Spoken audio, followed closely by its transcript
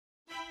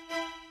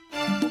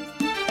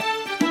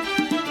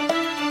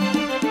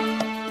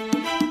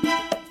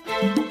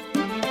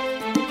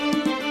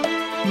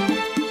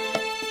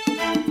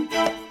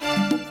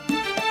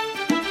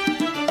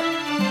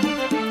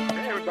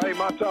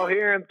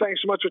here, and thanks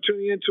so much for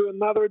tuning in to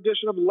another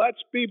edition of Let's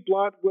Be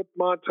Blunt with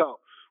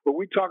Montel, where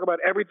we talk about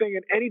everything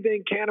and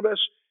anything cannabis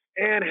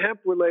and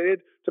hemp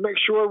related to make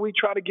sure we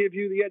try to give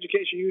you the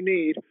education you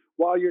need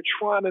while you're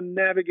trying to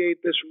navigate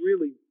this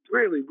really,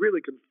 really,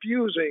 really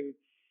confusing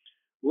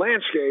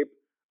landscape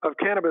of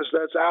cannabis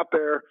that's out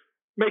there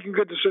making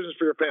good decisions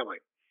for your family.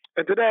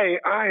 And today,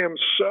 I am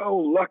so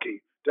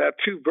lucky to have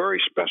two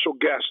very special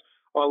guests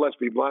on Let's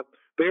Be Blunt.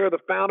 They are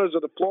the founders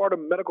of the Florida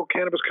Medical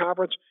Cannabis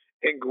Conference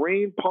and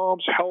Green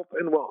Palms Health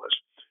and Wellness.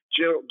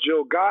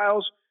 Jill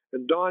Giles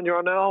and Dawn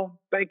Yarnell,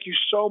 thank you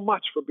so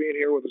much for being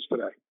here with us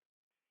today.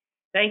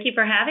 Thank you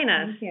for having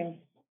us. Thank you.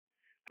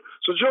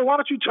 So, Jill, why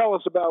don't you tell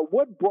us about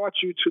what brought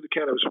you to the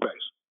cannabis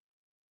space?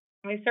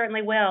 We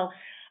certainly will.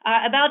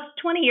 About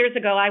 20 years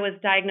ago, I was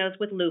diagnosed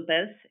with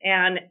lupus,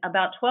 and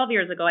about 12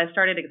 years ago, I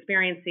started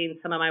experiencing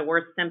some of my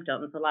worst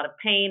symptoms, a lot of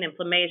pain,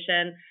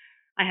 inflammation.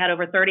 I had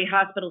over 30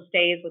 hospital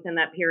stays within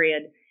that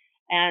period.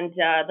 And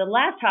the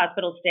last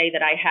hospital stay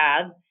that I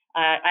had,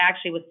 I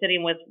actually was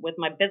sitting with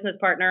my business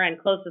partner and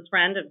closest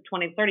friend of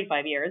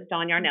 35 years,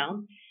 Dawn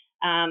Yarnell.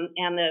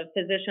 And the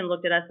physician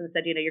looked at us and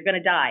said, you're going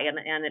to die,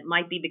 and it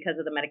might be because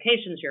of the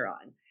medications you're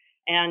on.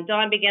 And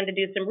Dawn began to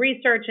do some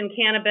research in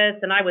cannabis,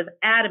 and I was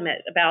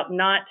adamant about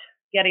not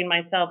getting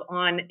myself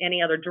on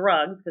any other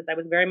drugs because I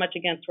was very much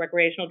against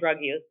recreational drug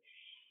use.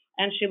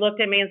 And she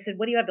looked at me and said,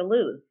 what do you have to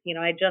lose?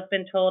 I had just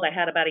been told I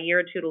had about a year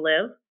or two to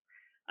live.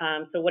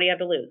 So what do you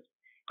have to lose?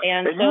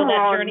 And so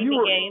that journey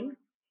began.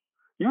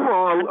 You were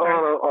on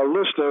a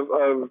list of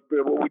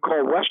what we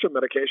call Western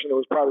medication that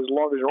was probably as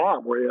long as your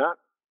arm, were you not?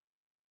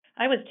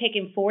 I was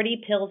taking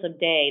 40 pills a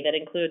day that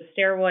include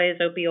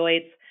steroids,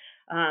 opioids,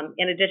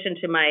 in addition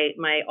to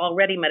my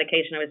already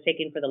medication I was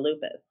taking for the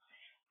lupus.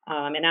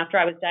 And after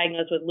I was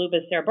diagnosed with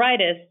lupus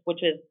erythematosus,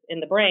 which is in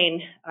the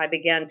brain, I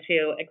began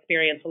to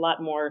experience a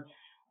lot more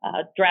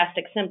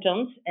drastic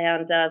symptoms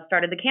and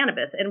started the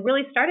cannabis. And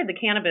really started the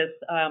cannabis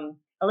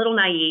a little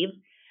naive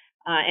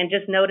and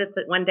just noticed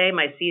that one day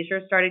my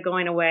seizures started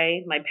going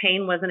away. My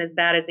pain wasn't as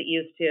bad as it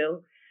used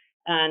to.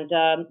 And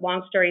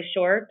long story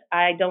short,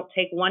 I don't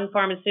take one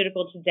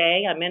pharmaceutical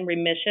today. I'm in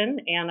remission,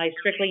 and I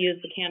strictly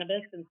use the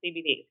cannabis and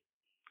CBD.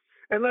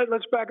 And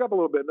let's back up a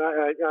little bit. And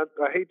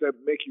I hate to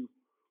make you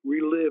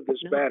relive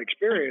this bad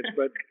experience,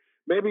 but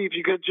maybe if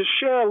you could just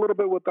share a little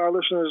bit with our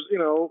listeners,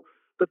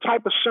 the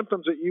type of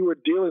symptoms that you were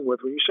dealing with.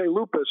 When you say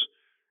lupus,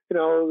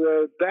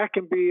 that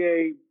can be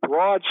a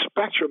broad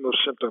spectrum of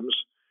symptoms.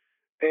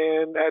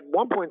 And at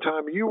one point in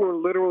time, you were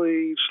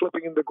literally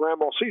slipping into grand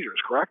mal seizures,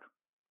 correct?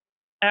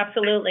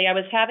 Absolutely. I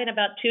was having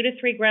about 2 to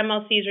 3 grand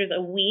mal seizures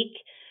a week.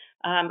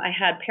 I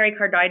had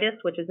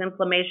pericarditis, which is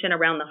inflammation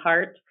around the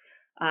heart.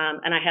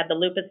 And I had the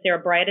lupus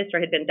erythematosus, or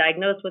had been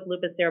diagnosed with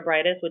lupus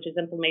erythematosus, which is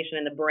inflammation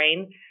in the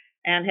brain,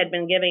 and had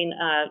been given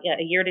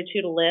a year to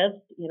 2 to live.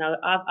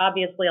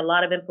 Obviously a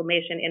lot of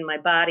inflammation in my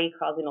body,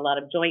 causing a lot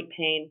of joint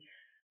pain.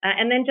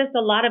 And then just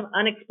a lot of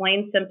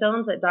unexplained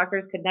symptoms that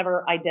doctors could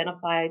never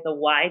identify the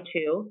why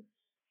to.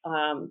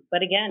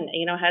 But again,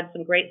 had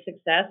some great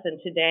success. And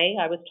today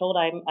I was told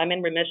I'm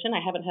in remission.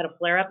 I haven't had a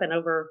flare up in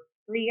over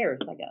 3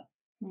 years, I guess.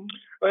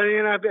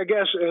 And I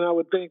guess, and I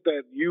would think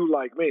that you,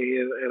 like me,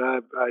 and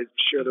I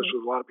share this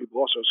with a lot of people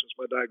also since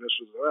my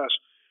diagnosis with MS,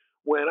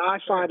 when I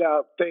find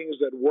out things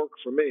that work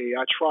for me,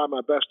 I try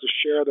my best to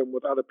share them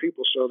with other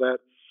people so that,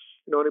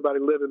 anybody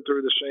living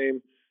through the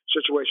same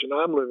situation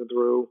I'm living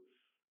through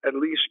at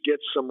least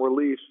gets some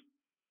relief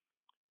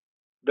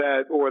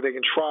or they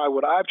can try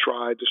what I've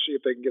tried to see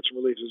if they can get some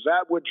relief. Is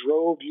that what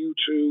drove you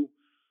to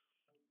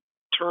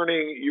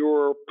turning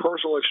your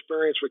personal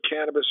experience with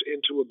cannabis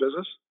into a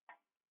business?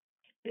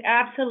 It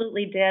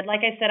absolutely did.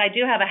 Like I said, I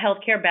do have a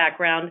healthcare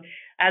background,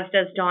 as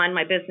does Dawn,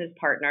 my business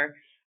partner.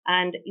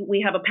 And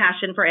we have a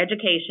passion for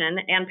education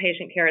and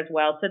patient care as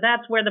well. So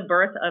that's where the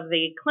birth of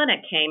the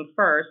clinic came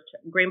first,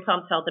 Green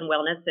Palms Health and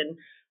Wellness. And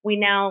we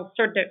now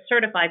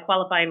certify,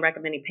 qualify, and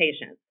recommending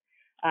patients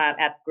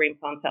at Green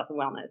Palms Health and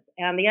Wellness.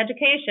 And the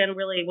education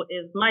really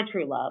is my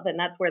true love. And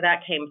that's where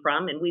that came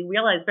from. And we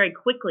realized very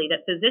quickly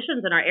that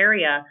physicians in our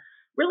area,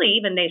 really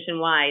even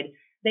nationwide,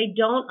 they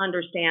don't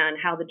understand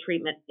how the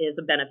treatment is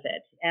a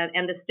benefit.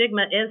 And the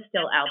stigma is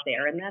still out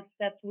there. And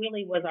that's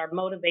really was our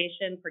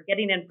motivation for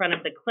getting in front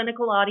of the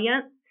clinical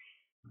audience.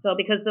 So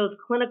because those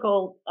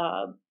clinical,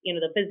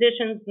 the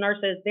physicians,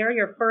 nurses, they're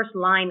your first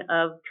line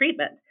of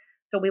treatment.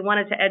 So we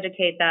wanted to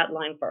educate that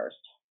line first.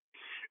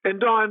 And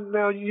Dawn,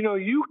 now,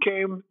 you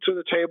came to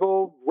the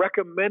table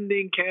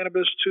recommending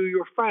cannabis to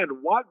your friend.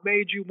 What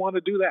made you want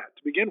to do that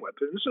to begin with?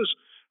 And this is,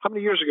 how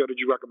many years ago did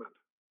you recommend?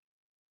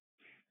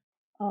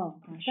 Oh,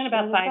 gosh. It's been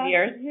about 5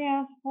 years.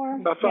 Yeah,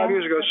 about 5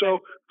 years ago. So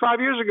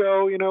 5 years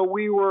ago,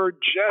 we were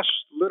just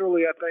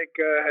literally, I think,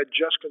 had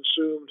just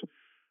consumed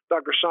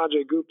Dr.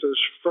 Sanjay Gupta's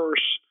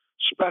first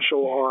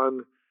special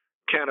on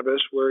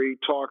cannabis, where he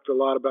talked a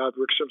lot about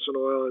Rick Simpson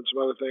oil and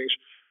some other things,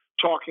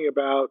 talking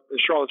about, and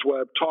Charlotte's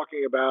Web,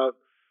 talking about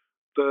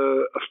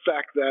the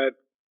effect that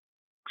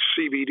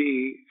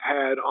CBD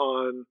had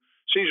on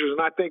seizures.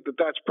 And I think that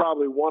that's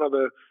probably one of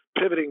the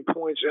pivoting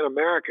points in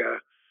America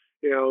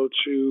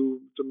to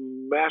the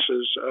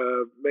masses,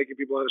 making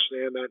people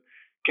understand that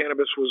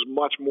cannabis was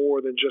much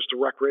more than just a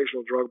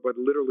recreational drug, but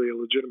literally a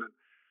legitimate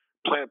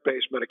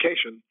plant-based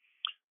medication.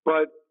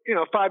 But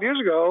 5 years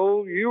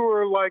ago, you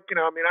were like,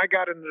 I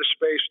got into this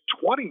space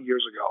 20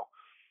 years ago,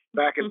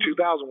 back in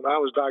 2000 when I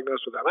was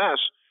diagnosed with MS,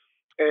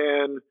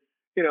 and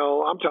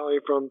I'm telling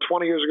you, from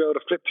 20 years ago to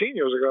 15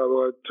 years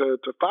ago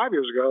to 5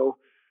 years ago,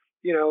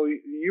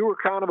 you were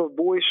kind of a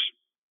voice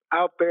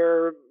out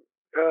there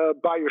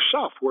by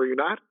yourself, were you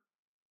not?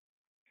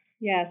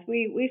 Yes,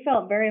 we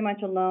felt very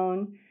much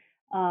alone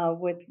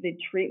with the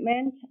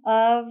treatment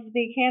of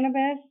the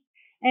cannabis.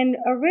 And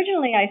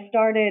originally, I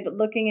started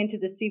looking into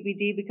the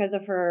CBD because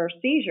of her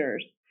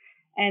seizures.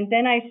 And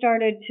then I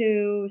started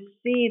to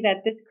see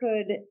that this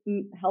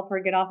could help her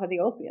get off of the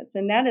opiates.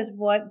 And that is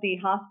what the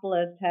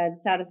hospitalist had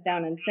sat us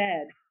down and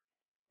said.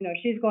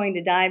 She's going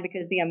to die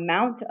because the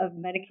amount of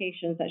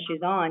medications that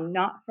she's on,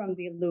 not from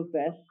the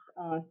lupus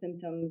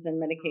symptoms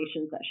and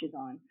medications that she's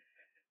on.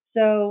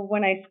 So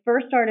when I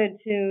first started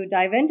to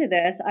dive into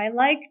this, I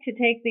like to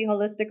take the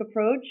holistic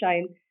approach.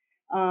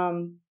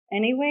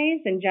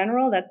 Anyways, in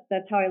general,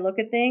 that's how I look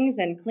at things,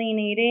 and clean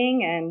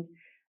eating. And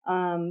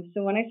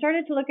so when I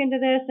started to look into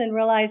this and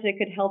realized it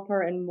could help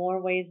her in more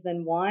ways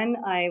than one,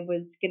 I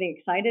was getting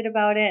excited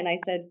about it. And I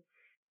said,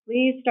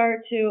 please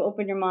start to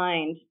open your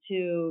mind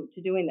to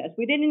doing this.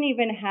 We didn't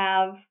even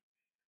have,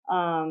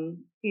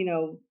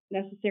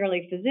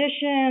 necessarily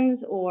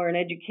physicians or an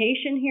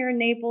education here in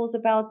Naples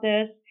about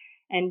this.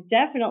 And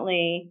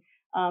definitely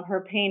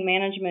her pain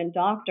management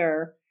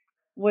doctor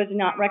was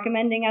not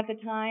recommending at the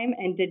time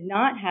and did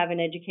not have an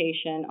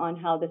education on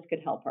how this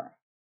could help her.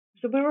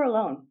 So we were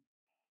alone.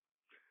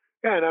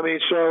 Yeah,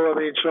 and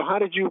so how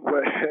did you,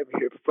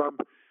 from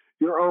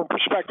your own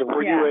perspective,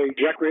 were you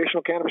a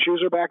recreational cannabis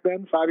user back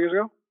then, 5 years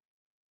ago?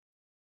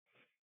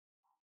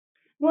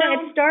 Well,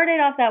 it started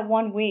off that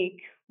 1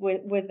 week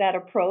with that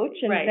approach,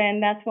 and then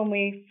that's when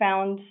we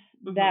found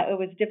that it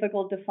was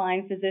difficult to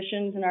find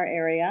physicians in our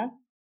area.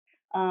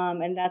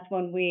 And that's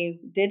when we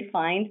did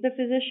find the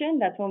physician.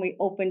 That's when we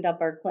opened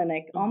up our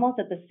clinic almost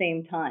at the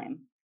same time.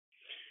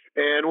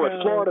 And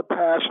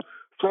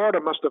Florida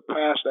must have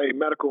passed a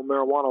medical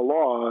marijuana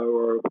law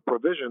or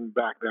provision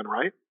back then,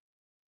 right?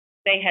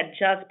 They had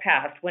just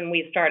passed when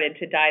we started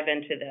to dive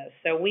into this.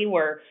 So we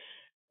were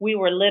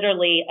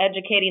literally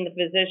educating the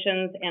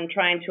physicians and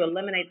trying to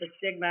eliminate the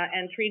stigma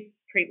and treat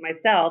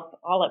myself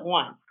all at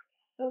once.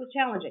 So it was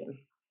challenging,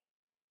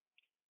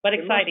 but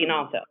exciting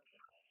also.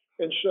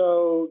 And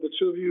so the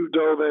two of you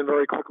dove in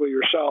very quickly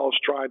yourselves,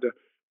 trying to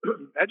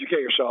educate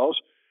yourselves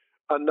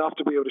enough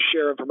to be able to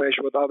share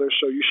information with others.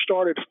 So you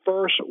started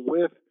first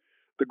with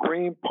the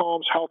Green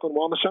Palms Health and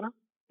Wellness Center?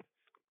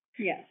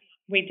 Yes,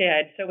 we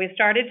did. So we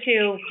started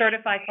to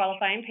certify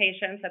qualifying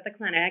patients at the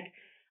clinic.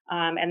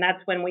 And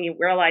that's when we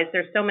realized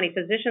there's so many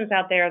physicians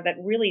out there that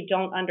really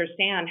don't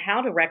understand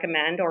how to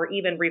recommend or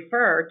even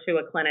refer to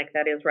a clinic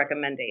that is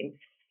recommending.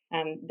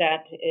 And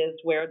that is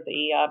where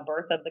the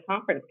birth of the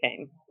conference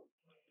came.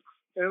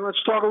 And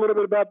let's talk a little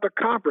bit about the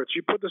conference.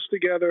 You put this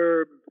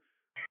together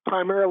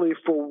primarily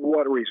for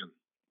what reason?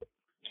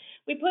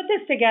 We put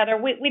this together.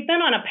 We've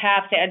been on a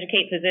path to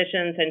educate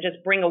physicians and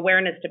just bring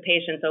awareness to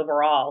patients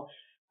overall.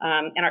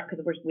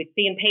 Because we've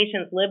seen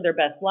patients live their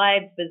best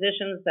lives.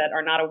 Physicians that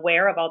are not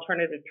aware of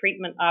alternative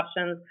treatment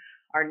options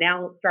are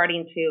now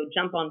starting to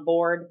jump on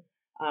board.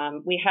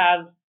 We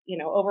have,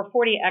 over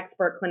 40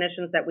 expert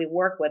clinicians that we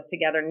work with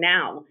together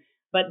now.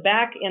 But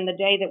back in the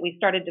day that we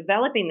started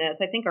developing this,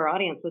 I think our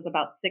audience was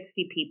about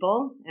 60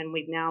 people, and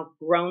we've now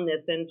grown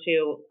this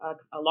into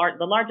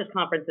the largest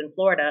conference in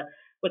Florida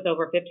with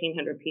over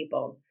 1,500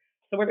 people.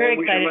 So we're very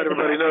excited. We should let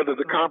everybody know that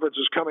the conference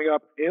is coming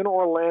up in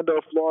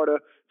Orlando, Florida,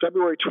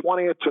 February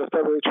 20th to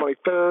February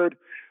 23rd.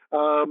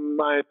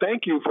 I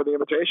thank you for the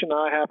invitation.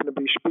 I happen to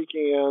be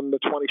speaking on the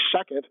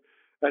 22nd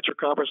at your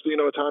conference. Do you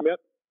know what time yet?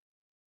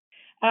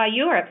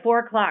 You are at 4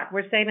 o'clock.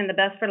 We're saving the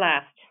best for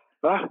last.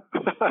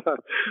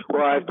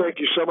 Well, I thank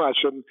you so much.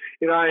 And,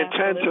 I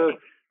intend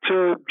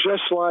to,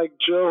 just like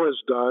Joe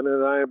has done,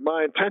 and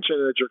my intention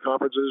at your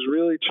conference is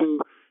really to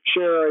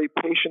share a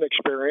patient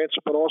experience,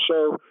 but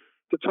also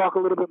to talk a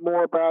little bit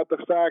more about the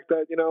fact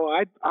that,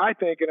 I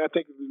think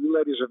you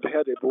ladies have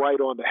hit it right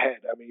on the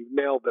head. I mean, you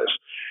nailed this,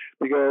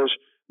 because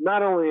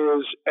not only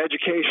is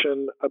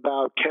education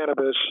about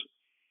cannabis,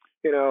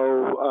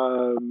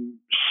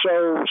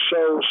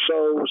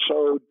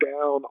 so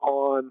down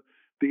on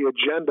the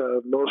agenda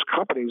of most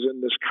companies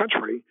in this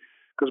country,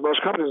 because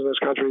most companies in this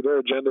country, their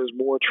agenda is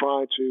more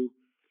trying to,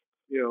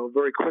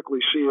 very quickly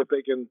see if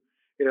they can,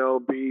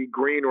 be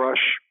green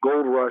rush,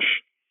 gold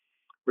rush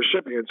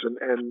recipients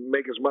and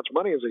make as much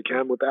money as they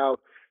can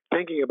without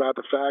thinking about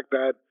the fact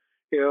that,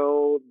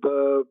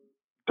 the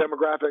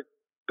demographic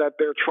that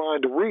they're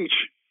trying to reach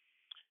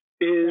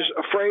is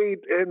afraid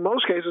in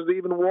most cases to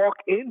even walk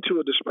into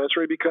a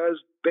dispensary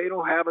because they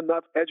don't have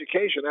enough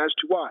education as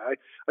to why.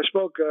 I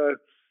spoke a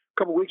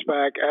couple of weeks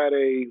back at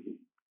a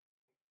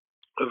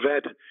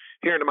event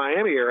here in the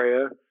Miami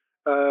area,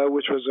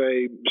 which was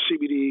a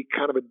CBD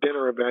kind of a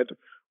dinner event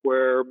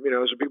where,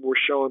 some people were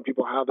showing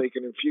people how they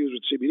can infuse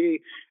with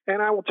CBD.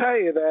 And I will tell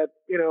you that,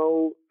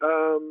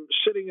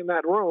 sitting in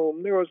that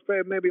room, there was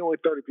maybe only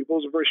 30 people.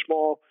 It was a very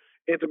small,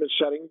 intimate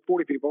setting,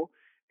 40 people.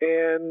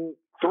 And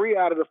 3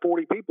 out of the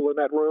 40 people in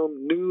that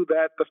room knew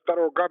that the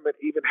federal government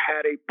even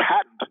had a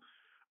patent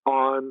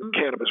on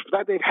cannabis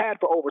that they've had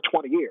for over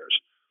 20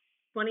 years.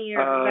 20 years,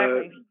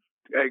 exactly.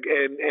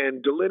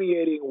 And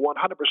delineating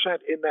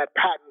 100% in that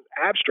patent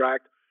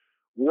abstract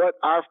what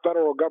our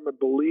federal government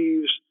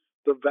believes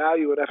the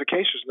value and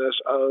efficaciousness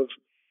of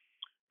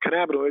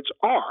cannabinoids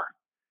are.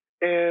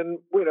 And,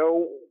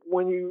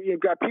 when you've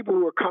got people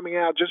who are coming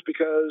out just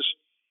because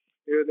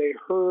they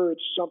heard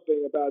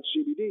something about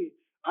CBD,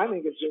 I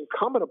think it's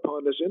incumbent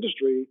upon this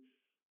industry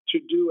to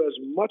do as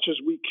much as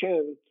we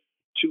can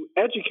to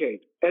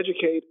educate.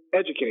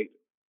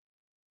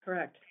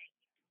 Correct.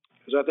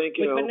 Because I think,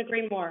 we couldn't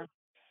agree more.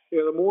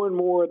 The more and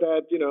more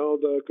that,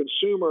 the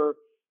consumer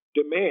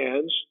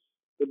demands,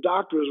 the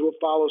doctors will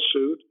follow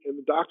suit, and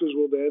the doctors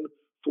will then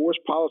force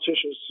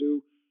politicians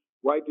to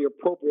write the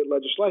appropriate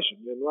legislation.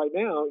 And right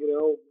now,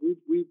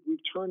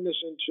 we've turned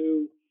this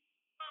into,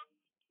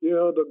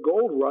 the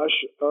gold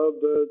rush of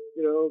the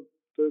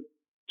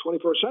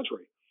 21st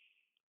century,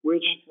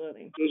 which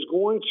Absolutely. is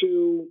going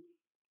to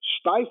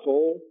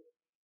stifle,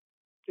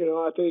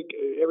 I think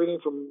everything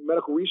from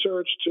medical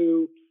research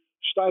to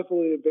stifle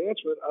the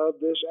advancement of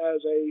this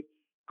as a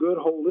good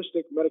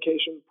holistic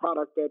medication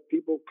product that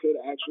people could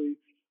actually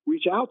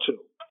reach out to.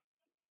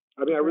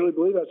 I mean, I really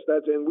believe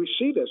that's and we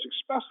see this,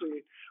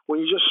 especially when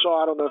you just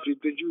saw. I don't know if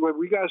did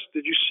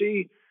you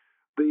see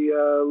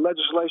the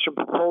legislation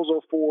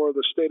proposal for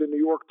the state of New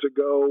York to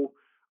go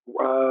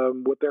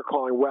what they're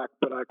calling rec,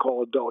 but I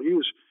call adult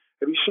use.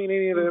 Have you seen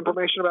any of the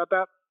information about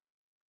that?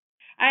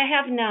 I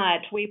have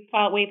not.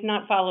 We've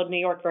not followed New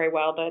York very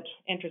well, but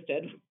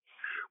interested.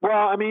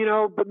 Well, I mean,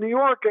 but New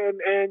York and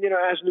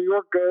as New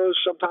York goes,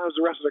 sometimes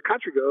the rest of the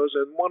country goes.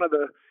 And one of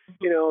the,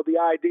 the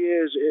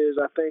ideas is,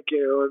 I think,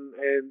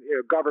 and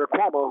Governor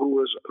Cuomo, who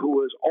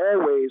was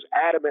always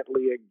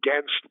adamantly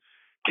against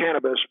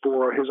cannabis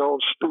for his own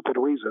stupid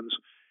reasons,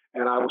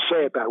 and I will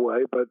say it that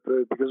way, but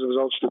because of his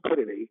own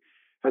stupidity,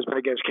 has been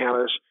against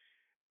cannabis.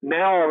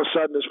 Now all of a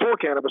sudden is for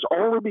cannabis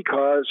only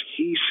because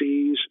he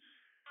sees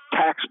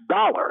tax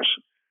dollars.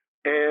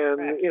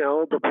 And,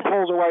 the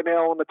proposal right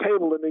now on the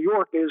table in New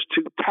York is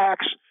to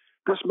tax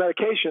this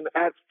medication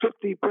at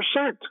 50%.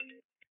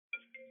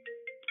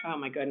 Oh,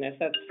 my goodness.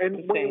 That's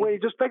and when you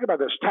just think about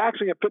this,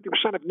 taxing at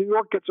 50%, if New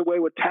York gets away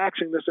with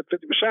taxing this at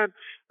 50%,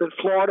 then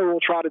Florida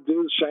will try to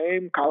do the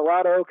same,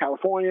 Colorado,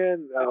 California,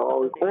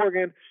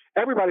 Oregon.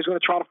 Everybody's going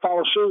to try to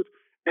follow suit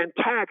and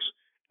tax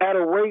at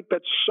a rate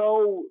that's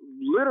so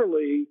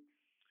literally,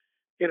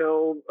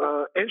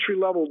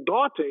 entry-level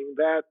daunting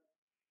that,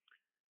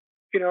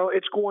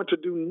 it's going to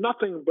do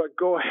nothing but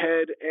go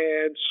ahead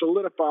and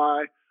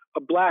solidify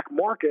a black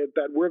market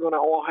that we're going to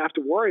all have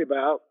to worry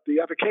about the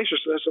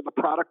efficaciousness of the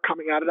product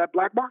coming out of that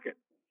black market.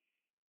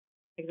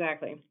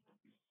 Exactly.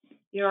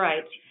 You're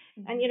right.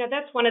 And,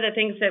 that's one of the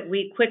things that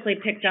we quickly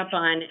picked up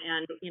on,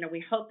 and,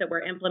 we hope that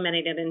we're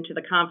implementing it into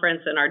the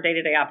conference and our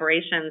day-to-day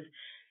operations,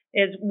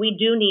 is we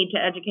do need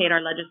to educate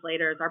our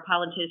legislators, our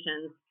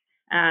politicians.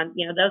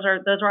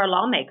 Those are our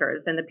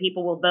lawmakers, and the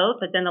people will vote,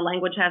 but then the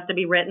language has to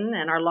be written,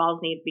 and our laws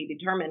need to be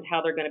determined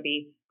how they're going to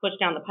be pushed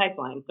down the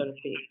pipeline, so to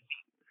speak.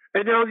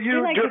 And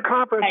your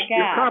conference.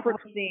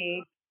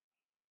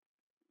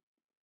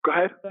 Go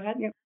ahead. Go ahead.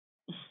 Yep.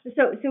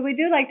 So we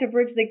do like to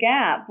bridge the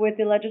gap with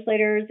the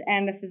legislators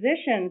and the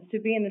physicians to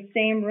be in the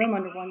same room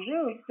under one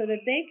roof so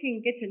that they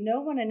can get to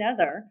know one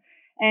another.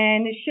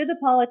 And should the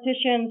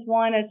politicians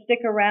want to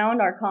stick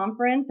around our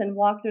conference and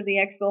walk through the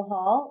expo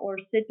hall or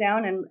sit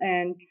down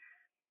and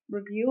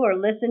review or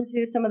listen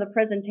to some of the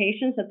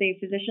presentations that the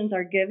physicians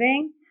are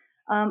giving,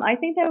 I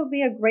think that would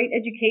be a great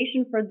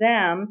education for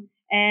them.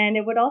 And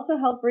it would also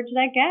help bridge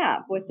that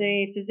gap with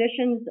the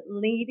physicians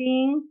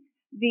leading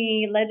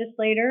the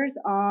legislators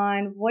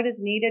on what is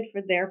needed for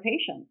their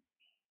patients.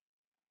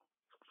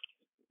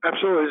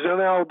 Absolutely. So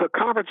now the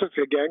conference is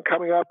again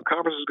coming up. The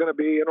conference is going to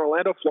be in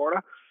Orlando,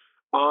 Florida.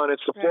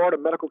 It's the Florida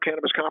Medical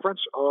Cannabis Conference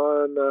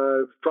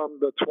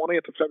from the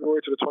 20th of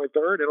February to the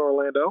 23rd in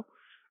Orlando.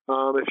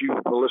 If you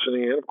are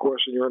listening in, of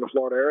course, and you're in the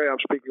Florida area,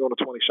 I'm speaking on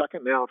the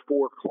 22nd now at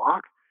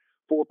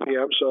 4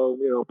 p.m. So,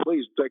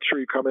 please make sure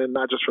you come in,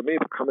 not just for me,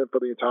 but come in for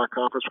the entire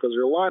conference because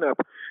your lineup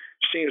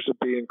seems to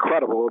be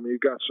incredible. I mean,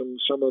 you've got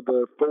some of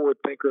the forward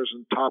thinkers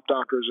and top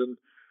doctors in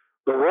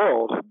the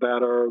world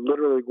that are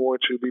literally going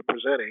to be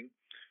presenting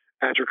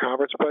at your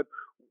conference. But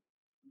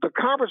the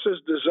conference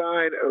is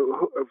designed,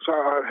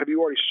 have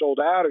you already sold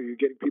out? Are you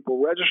getting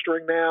people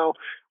registering now?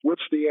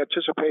 What's the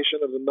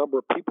anticipation of the number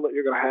of people that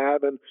you're going to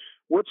have? And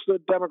what's the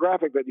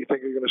demographic that you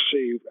think you're going to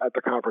see at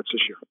the conference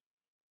this year?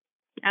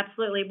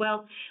 Absolutely.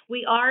 Well,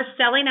 we are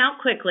selling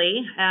out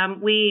quickly.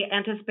 We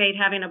anticipate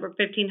having over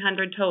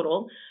 1,500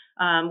 total.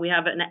 We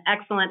have an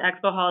excellent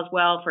expo hall as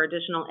well for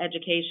additional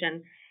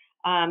education.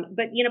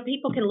 But,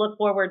 people can look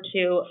forward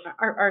to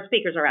our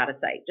speakers are out of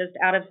sight, just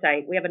out of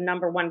sight. We have a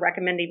number one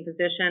recommending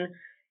physician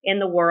in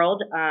the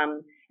world.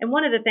 And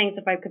one of the things,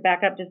 if I could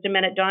back up just a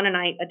minute, Dawn and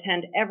I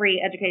attend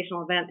every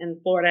educational event in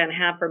Florida and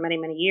have for many,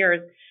 many years.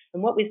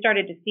 And what we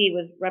started to see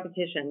was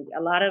repetition,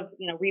 a lot of,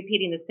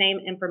 repeating the same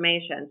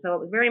information. So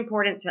it was very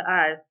important to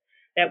us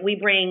that we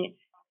bring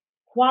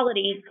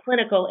quality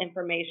clinical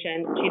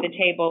information to the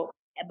table,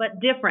 but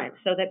different,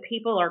 so that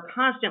people are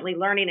constantly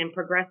learning and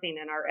progressing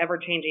in our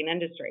ever-changing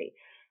industry.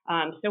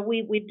 So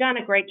we've done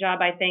a great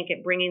job, I think,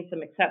 at bringing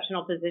some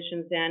exceptional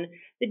physicians in.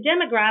 The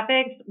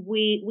demographics,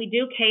 we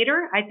do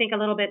cater, I think, a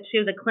little bit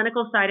to the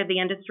clinical side of the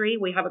industry.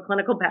 We have a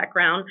clinical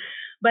background,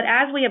 but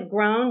as we have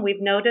grown, we've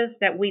noticed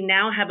that we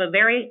now have a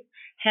very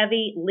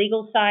heavy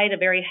legal side, a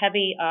very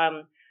heavy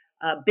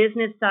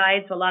business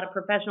side. So a lot of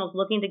professionals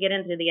looking to get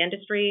into the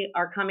industry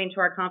are coming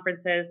to our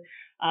conferences.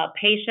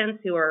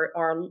 Patients who are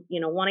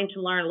wanting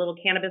to learn a little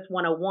Cannabis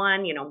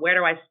 101, where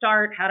do I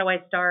start? How do I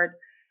start?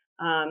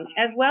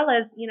 As well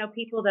as,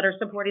 people that are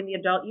supporting the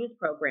adult use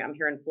program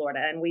here in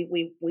Florida. And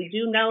we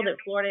do know that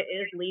Florida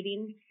is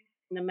leading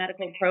in the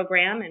medical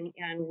program,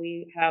 and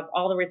we have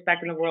all the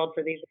respect in the world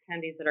for these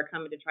attendees that are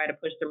coming to try to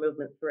push their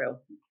movement through.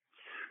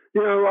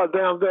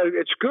 Down there,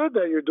 it's good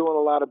that you're doing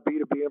a lot of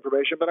B2B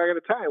information, but I got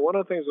to tell you, one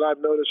of the things that I've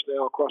noticed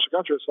now across the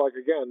country, it's like,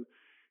 again,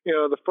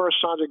 the first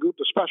Sanjay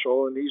Gupta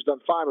special, and he's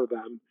done 5 of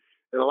them,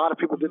 and a lot of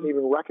people didn't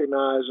even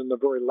recognize in the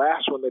very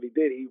last one that he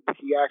did,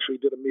 he actually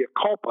did a mea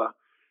culpa,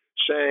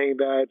 saying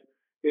that,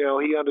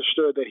 he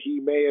understood that he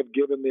may have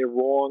given the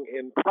wrong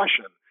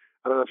impression.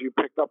 I don't know if you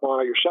picked up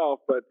on it yourself,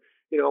 but,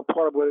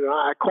 part of what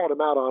I called him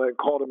out on it and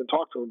called him and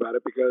talked to him about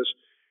it because,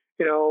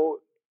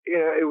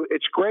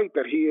 it's great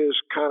that he has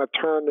kind of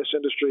turned this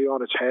industry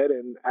on its head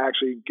and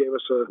actually gave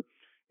us a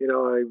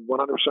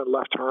 100%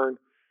 left turn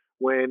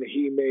when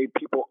he made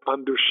people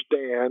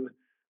understand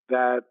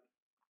that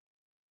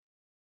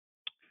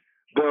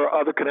there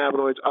are other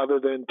cannabinoids other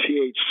than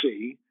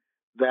THC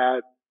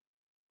that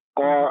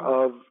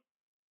are of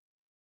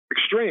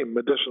extreme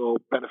medicinal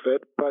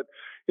benefit. But,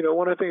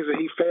 one of the things that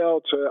he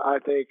failed to, I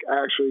think,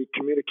 actually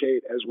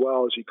communicate as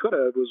well as he could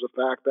have was the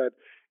fact that,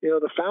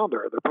 the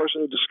founder, the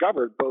person who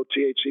discovered both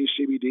THC,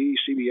 CBD,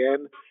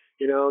 CBN,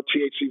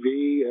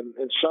 THCV,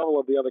 and several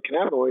of the other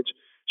cannabinoids,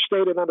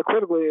 stated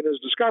unequivocally in his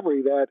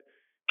discovery that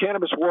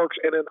cannabis works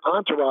in an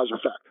entourage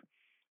effect.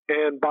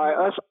 And by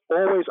us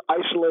always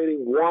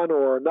isolating one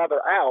or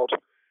another out,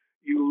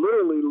 you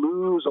literally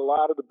lose a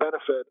lot of the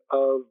benefit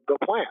of the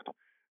plant.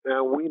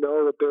 Now, we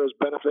know that there's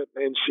benefit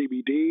in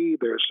CBD,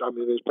 there's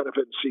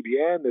benefit in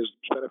CBN, there's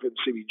benefit in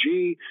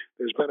CBG,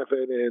 there's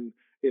benefit in,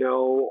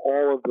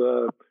 all of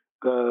the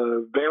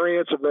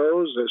variants of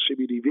those, the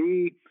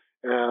CBDV,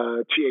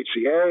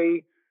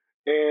 THCA.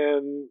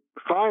 And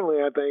finally,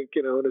 I think,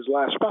 in his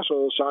last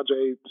special,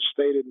 Sanjay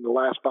stated in the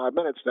last 5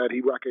 minutes that he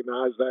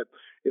recognized that,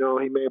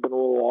 he may have been a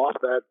little off,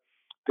 that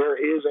there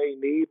is a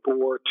need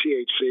for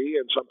THC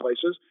in some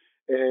places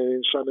and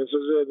in some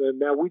instances. And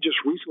now we just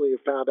recently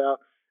have found out,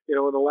 in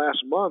the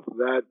last month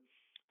that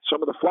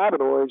some of the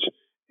flavonoids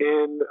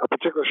in a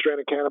particular strain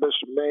of cannabis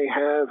may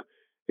have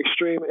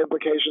extreme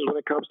implications when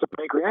it comes to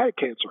pancreatic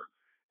cancer.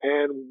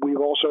 And we've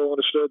also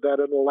understood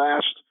that in the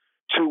last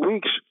 2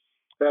 weeks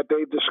that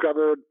they've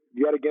discovered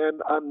yet again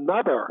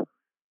another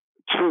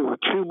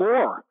two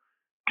more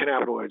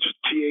cannabinoids,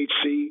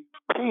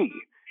 THCP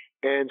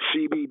and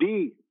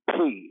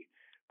CBDP,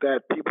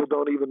 that people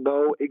don't even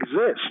know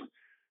exist.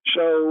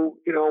 So,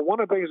 one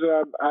of the things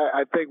that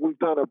I think we've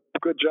done a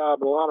good job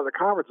in a lot of the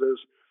conferences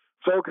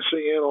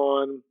focusing in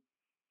on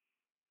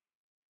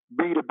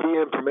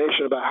B2B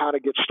information about how to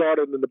get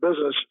started in the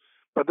business,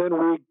 but then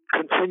we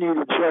continue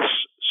to just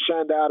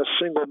send out a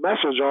single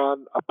message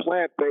on a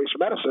plant-based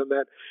medicine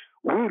that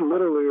we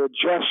literally are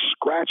just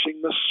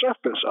scratching the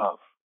surface of.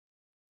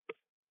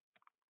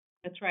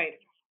 That's right.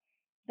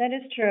 That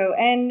is true.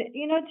 And,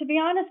 to be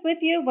honest with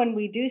you, when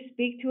we do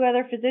speak to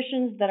other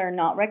physicians that are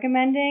not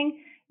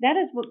recommending,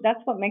 that's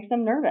what makes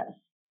them nervous,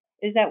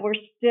 is that we're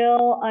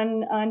still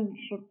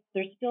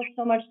there's still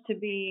so much to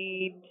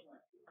be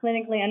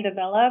clinically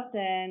undeveloped,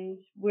 and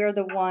we're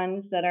the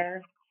ones that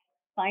are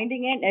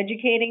finding it,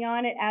 educating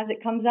on it as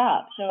it comes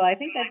up. So I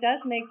think that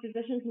does make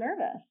physicians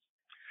nervous.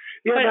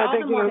 Yeah, but I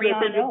think,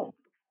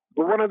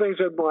 but one of the things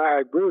that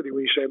I agree with you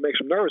when you say it makes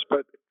them nervous,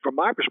 but from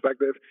my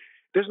perspective,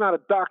 there's not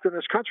a doctor in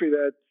this country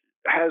that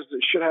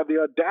should have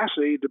the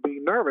audacity to be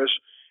nervous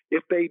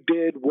if they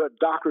did what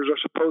doctors are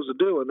supposed to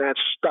do, and that's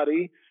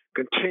study,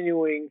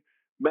 continuing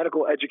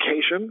medical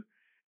education.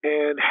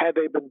 And had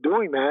they been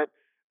doing that,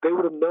 they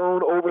would have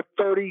known over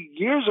 30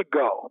 years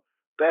ago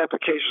the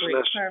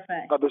efficaciousness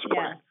of this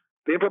plant. Yeah.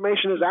 The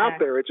information is out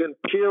there. It's in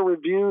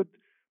peer-reviewed,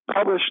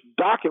 published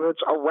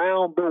documents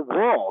around the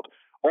world.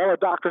 All a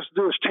doctor has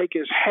to do is take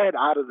his head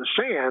out of the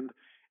sand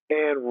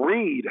and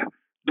read,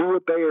 do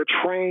what they are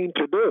trained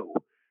to do.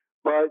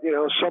 But,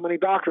 so many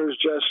doctors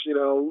just,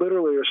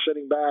 literally are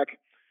sitting back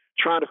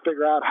trying to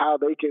figure out how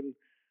they can,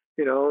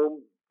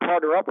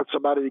 partner up with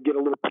somebody to get a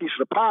little piece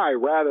of the pie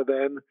rather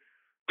than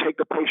take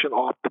the patient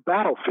off the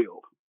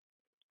battlefield.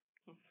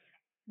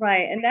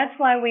 Right, and that's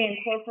why we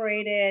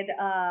incorporated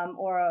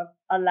or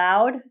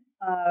allowed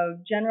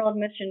general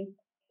admission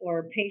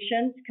or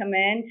patients come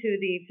in to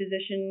the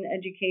physician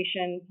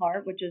education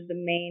part, which is the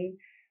main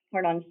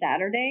part on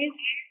Saturdays,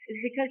 is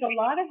because a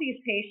lot of these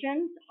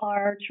patients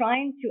are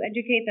trying to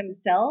educate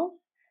themselves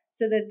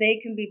so that they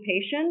can be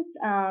patients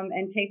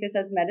and take this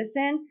as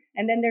medicine,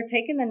 and then they're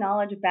taking the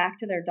knowledge back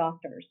to their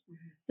doctors.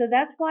 So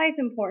that's why it's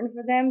important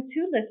for them to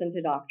listen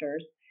to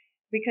doctors,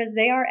 because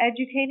they are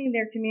educating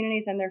their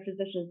communities and their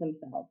physicians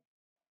themselves.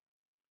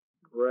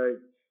 Great,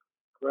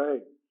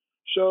 great.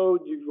 So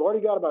you've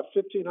already got about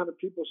 1,500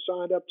 people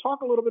signed up.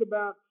 Talk a little bit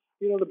about,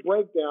 the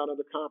breakdown of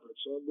the conference.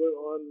 So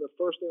on the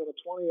first day, on the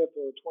 20th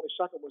or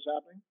 22nd, what's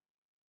happening?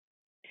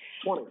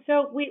 20th.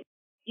 So we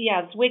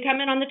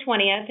come in on the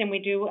 20th, and we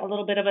do a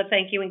little bit of a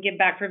thank you and give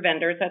back for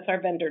vendors. That's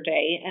our vendor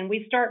day. And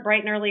we start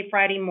bright and early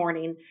Friday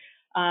morning.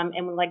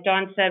 And like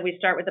Dawn said, we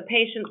start with a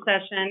patient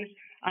session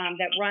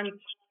that runs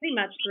pretty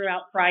much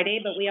throughout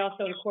Friday, but we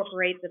also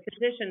incorporate the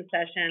physician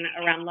session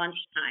around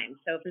lunchtime.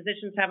 So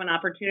physicians have an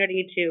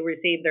opportunity to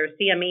receive their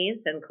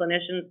CMEs and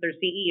clinicians their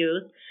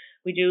CEUs.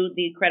 We do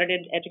the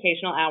accredited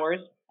educational hours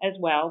as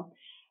well.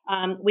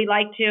 We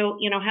like to,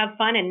 have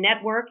fun and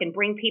network and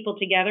bring people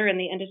together in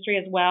the industry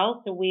as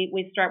well. So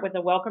we start with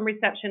a welcome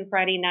reception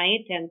Friday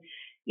night, and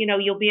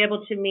you'll be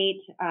able to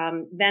meet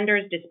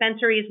vendors,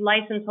 dispensaries,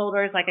 license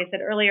holders, like I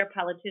said earlier,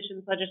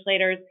 politicians,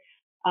 legislators.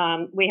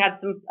 We have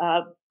some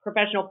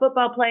professional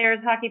football players,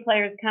 hockey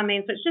players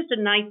coming. So it's just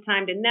a nice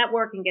time to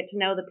network and get to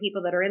know the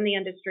people that are in the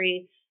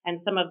industry,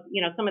 and some of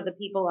the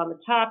people on the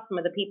top, some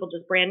of the people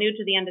just brand new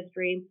to the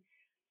industry.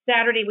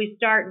 Saturday, we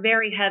start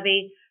very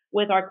heavy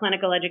with our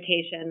clinical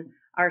education.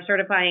 Our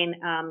certifying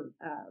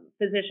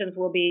physicians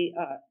will be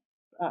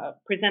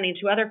presenting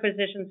to other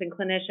physicians and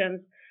clinicians.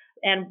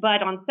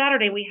 But on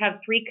Saturday, we have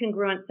 3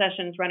 congruent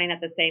sessions running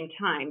at the same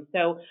time.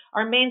 So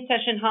our main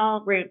session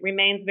hall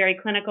remains very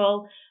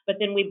clinical, but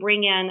then we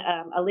bring in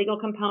a legal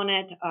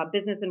component,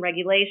 business and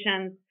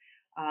regulations.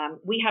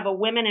 We have a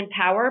Women in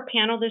Power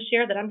panel this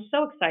year that I'm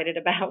so excited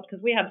about,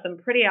 because we have some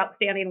pretty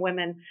outstanding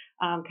women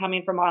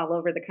coming from all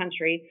over the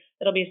country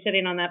that'll be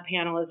sitting on that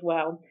panel as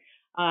well.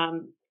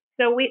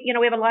 So we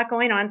have a lot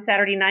going on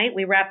Saturday night.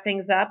 We wrap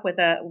things up with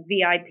a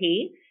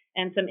VIP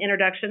and some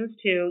introductions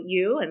to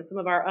you and some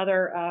of our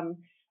other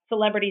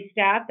celebrity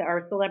staff,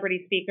 our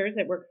celebrity speakers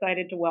that we're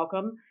excited to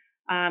welcome.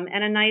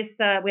 And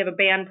we have a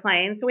band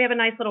playing. So we have a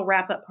nice little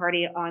wrap-up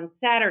party on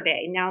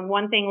Saturday. Now,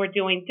 one thing we're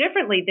doing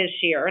differently this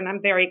year, and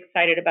I'm very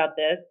excited about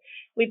this,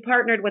 we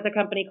partnered with a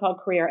company called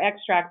Career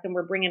Extracts, and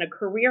we're bringing a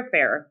career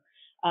fair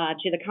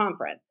to the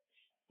conference.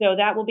 So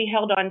that will be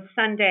held on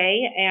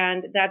Sunday,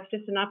 and that's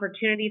just an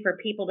opportunity for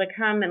people to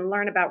come and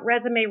learn about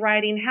resume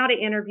writing, how to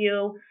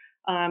interview,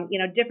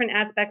 different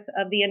aspects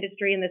of the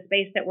industry and the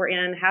space that we're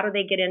in. How do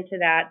they get into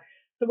that?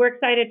 So we're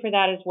excited for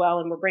that as well,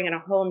 and we're bringing a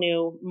whole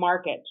new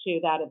market to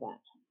that event.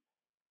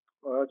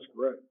 Oh, that's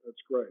great. That's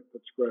great.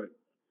 That's great.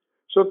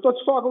 So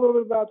let's talk a little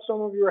bit about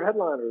some of your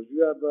headliners.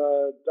 You have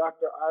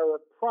Dr. Ira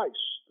Price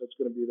that's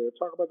going to be there.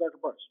 Talk about Dr.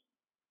 Price.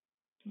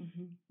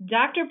 Mm-hmm.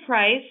 Dr.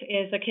 Price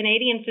is a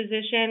Canadian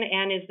physician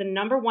and is the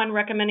 #1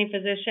 recommending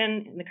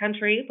physician in the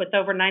country with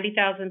over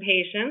 90,000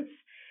 patients.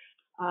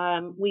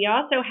 We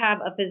also have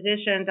a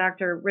physician,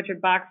 Dr. Richard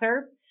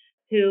Boxer,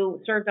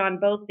 who served on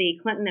both the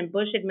Clinton and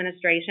Bush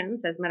administrations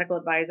as medical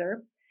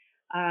advisor.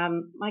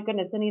 My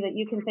goodness, any that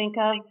you can think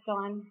of,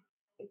 Dawn?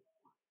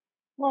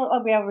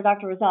 Well, we have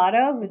Dr.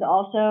 Rosado, who's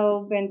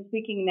also been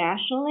speaking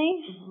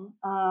nationally,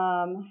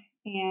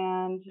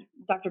 and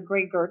Dr.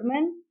 Greg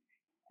Girdman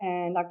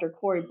and Dr.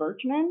 Corey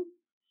Birchman.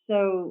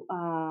 So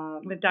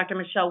with Dr.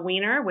 Michelle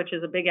Weiner, which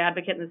is a big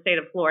advocate in the state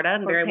of Florida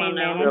and very well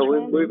known.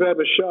 Yeah, we've had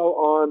Michelle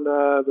on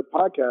the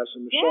podcast,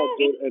 and Michelle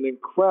did an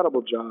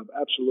incredible job.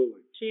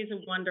 Absolutely. She's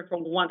a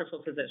wonderful,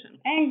 wonderful physician.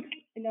 And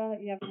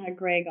you haven't had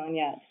Greg on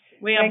yet.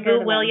 We have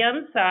Boo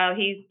Williams.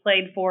 He's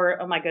played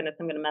for, oh my goodness,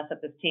 I'm going to mess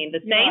up this team.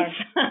 The Saints.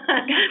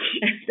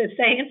 The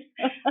Saints.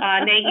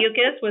 Nate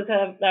Yukis was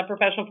a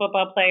professional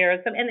football player,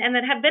 and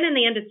that have been in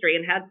the industry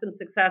and had some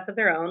success of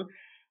their own.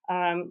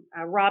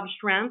 Rob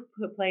Schrempf,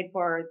 who played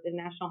for the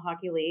National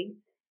Hockey League,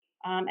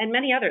 and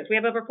many others. We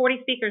have over 40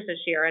 speakers this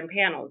year and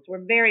panels.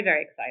 We're very,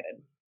 very excited.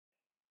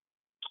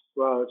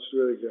 Wow, it's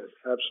really good.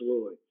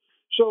 Absolutely.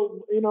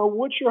 So,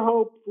 what's your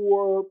hope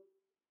for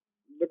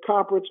the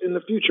conference in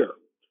the future?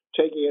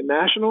 Taking it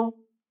national?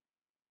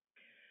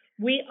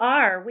 We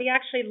are. We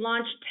actually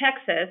launched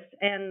Texas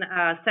in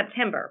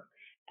September.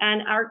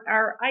 And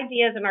our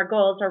ideas and our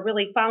goals are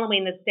really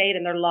following the state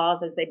and their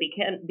laws as they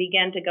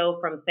begin to go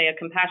from, say, a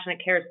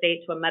compassionate care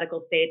state to a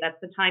medical state. That's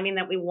the timing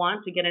that we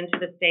want to get into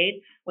the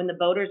state when the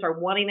voters are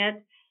wanting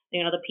it,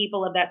 the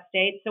people of that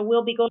state. So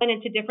we'll be going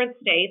into different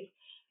states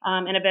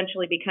and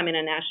eventually becoming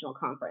a national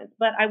conference.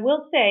 But I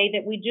will say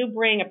that we do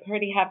bring a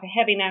pretty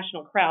heavy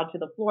national crowd to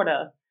the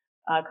Florida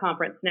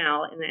conference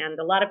now. And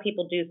a lot of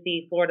people do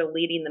see Florida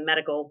leading the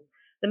medical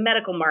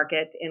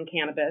market in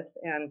cannabis.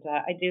 And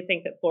I do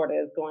think that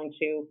Florida is going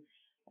to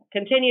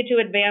continue to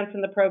advance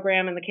in the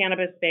program in the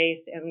cannabis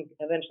space and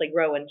eventually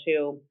grow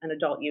into an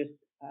adult use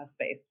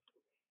space.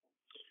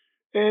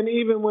 And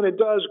even when it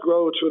does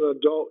grow to an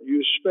adult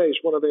use space,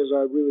 one of the things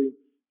I really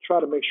try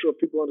to make sure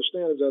people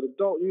understand is that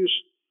adult use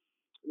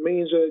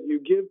means that you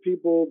give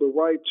people the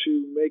right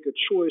to make a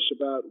choice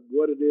about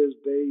what it is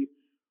they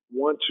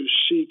want to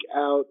seek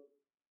out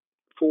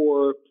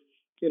for,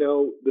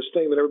 this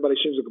thing that everybody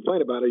seems to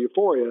complain about, a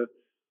euphoria.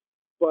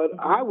 But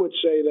I would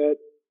say that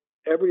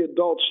every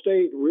adult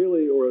state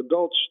really, or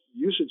adult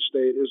usage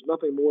state, is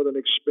nothing more than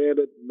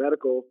expanded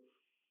medical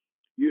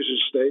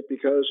usage state,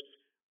 because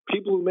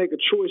people who make a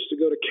choice to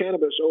go to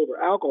cannabis over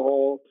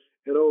alcohol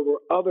and over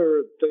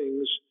other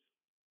things,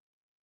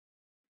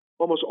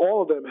 almost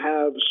all of them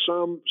have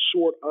some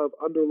sort of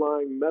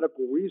underlying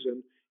medical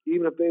reason,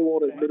 even if they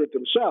won't admit it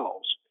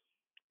themselves,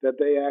 that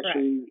they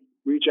actually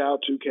reach out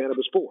to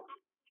cannabis for.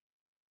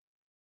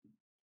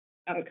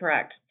 That's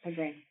correct.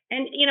 Okay.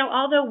 And,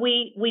 although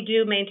we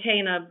do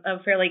maintain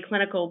a fairly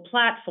clinical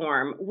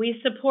platform,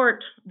 we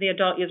support the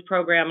adult use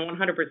program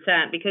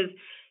 100% because,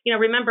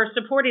 remember,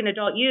 supporting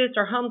adult use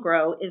or home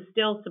grow is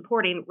still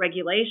supporting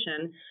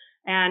regulation.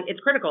 And it's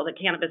critical that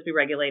cannabis be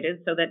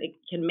regulated so that it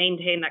can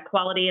maintain that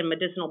quality and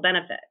medicinal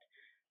benefit.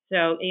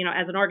 So,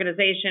 as an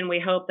organization, we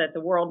hope that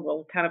the world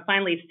will kind of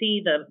finally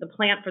see the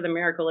plant for the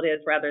miracle it is,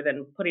 rather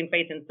than putting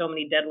faith in so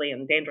many deadly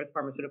and dangerous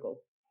pharmaceuticals.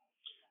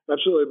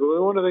 Absolutely.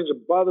 But one of the things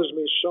that bothers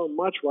me so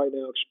much right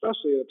now,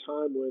 especially at a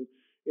time when,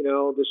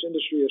 this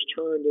industry has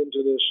turned into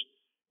this,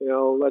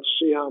 let's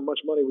see how much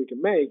money we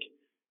can make,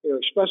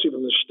 especially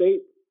from the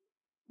state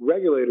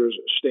regulators'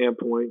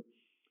 standpoint,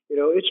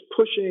 it's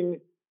pushing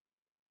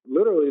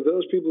literally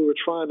those people who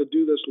are trying to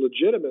do this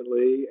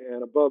legitimately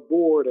and above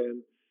board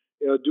and,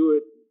 do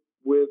it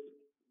with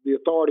the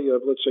authority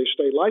of, let's say,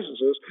 state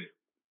licenses.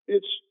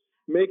 It's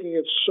making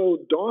it so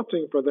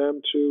daunting for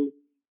them to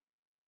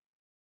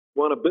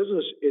run a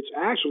business. It's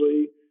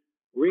actually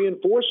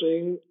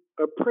reinforcing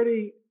a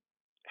pretty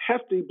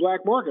hefty black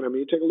market. I mean,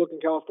 you take a look in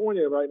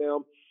California right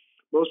now,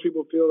 most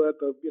people feel that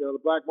the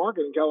black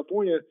market in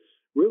California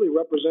really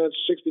represents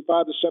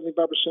 65 to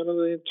 75% of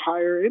the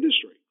entire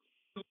industry,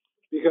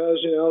 because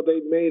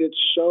they've made it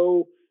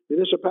so,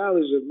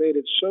 municipalities have made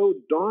it so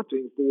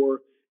daunting for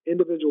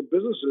individual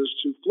businesses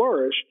to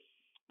flourish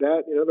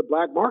that the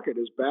black market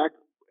is back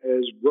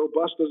as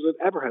robust as it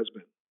ever has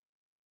been.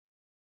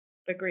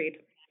 Agreed.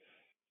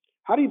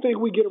 How do you think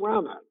we get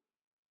around that?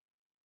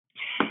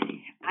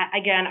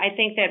 Again, I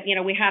think that,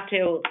 we have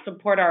to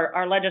support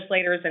our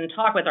legislators and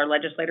talk with our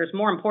legislators,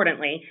 more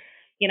importantly,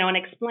 and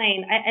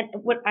explain.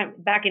 I'm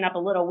backing up a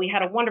little. We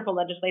had a wonderful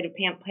legislative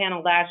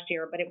panel last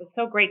year, but it was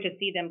so great to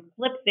see them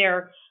flip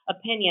their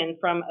opinion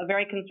from a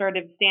very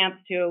conservative stance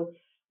to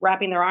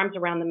wrapping their arms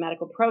around the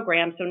medical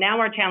program. So now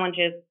our challenge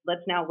is,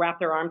 let's now wrap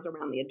their arms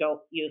around the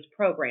adult use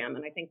program.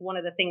 And I think one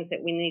of the things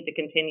that we need to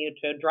continue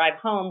to drive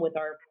home with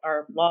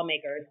our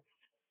lawmakers,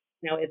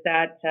 is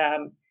that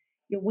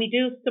we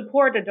do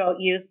support adult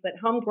use, but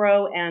home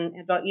grow and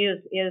adult use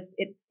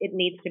it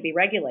needs to be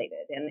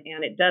regulated,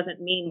 and it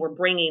doesn't mean we're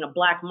bringing a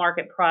black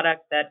market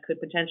product that could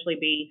potentially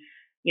be,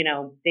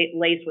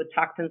 laced with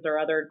toxins or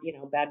other,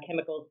 bad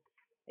chemicals.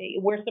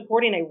 We're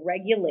supporting a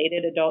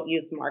regulated adult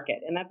use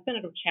market, and that's been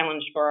a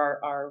challenge for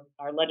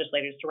our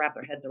legislators to wrap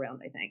their heads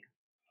around, I think.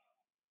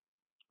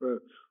 Right.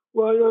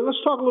 Well,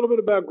 let's talk a little bit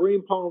about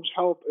Green Palms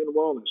Health and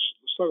Wellness.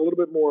 Let's talk a little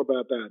bit more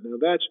about that. Now,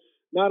 that's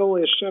not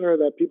only a center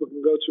that people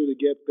can go to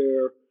get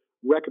their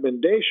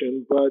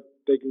recommendation, but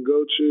they can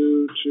go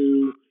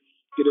to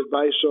get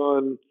advice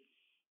on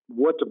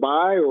what to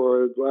buy,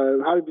 or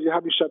how do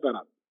you set that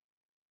up?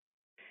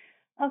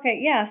 Okay,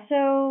 yeah.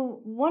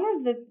 So one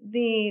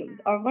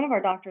of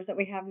our doctors that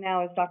we have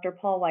now is Dr.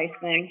 Paul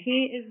Weissman.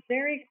 He is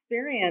very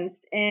experienced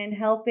in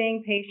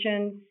helping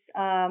patients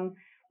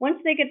once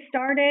they get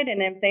started,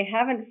 and if they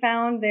haven't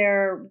found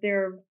their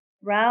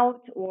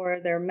route or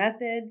their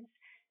methods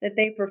that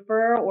they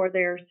prefer, or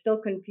they're still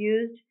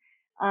confused,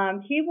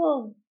 he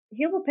will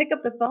pick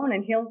up the phone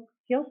and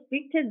he'll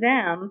speak to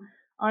them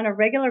on a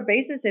regular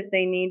basis if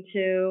they need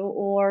to,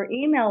 or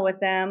email with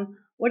them.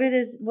 What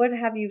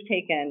have you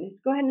taken?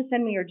 Go ahead and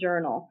send me your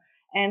journal,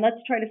 and let's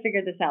try to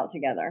figure this out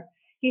together.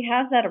 He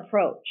has that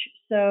approach.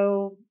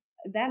 So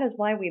that is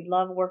why we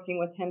love working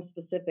with him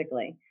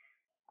specifically.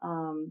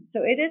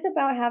 So it is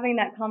about having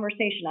that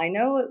conversation. I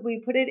know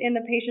we put it in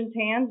the patient's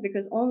hands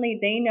because only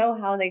they know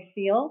how they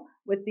feel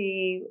with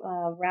the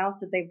routes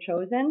that they've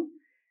chosen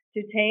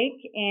to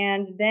take.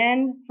 And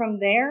then from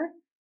there,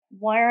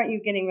 why aren't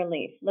you getting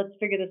relief? Let's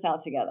figure this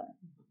out together.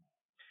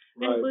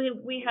 Right.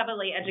 And we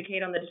heavily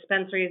educate on the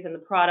dispensaries and the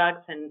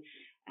products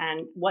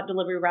and what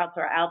delivery routes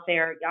are out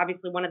there.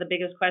 Obviously, one of the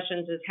biggest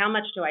questions is, how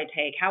much do I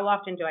take? How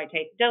often do I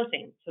take?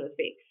 Dosing, so to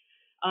speak.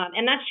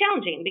 And that's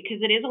challenging because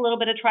it is a little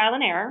bit of trial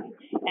and error,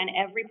 and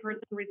every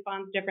person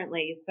responds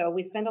differently. So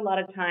we spend a lot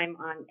of time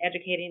on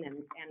educating and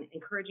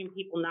encouraging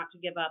people not to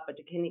give up, but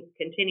to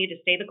continue to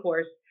stay the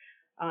course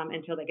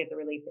until they get the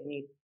relief they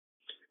need.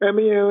 I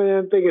mean,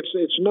 I think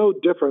it's no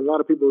different. A lot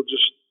of people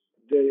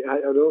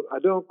I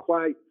don't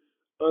quite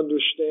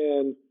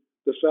understand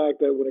the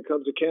fact that when it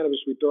comes to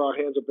cannabis, we throw our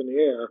hands up in the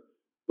air,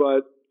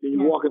 but when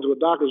you walk into a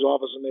doctor's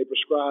office and they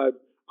prescribe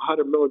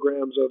 100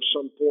 milligrams of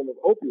some form of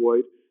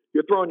opioid,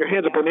 you're throwing your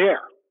hands up in the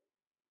air.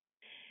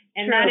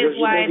 And True. that is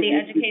why the You-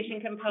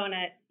 education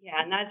component,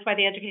 and that's why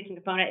the education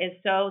component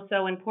is so,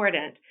 so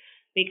important,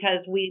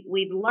 because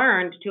we've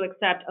learned to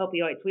accept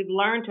opioids. We've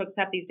learned to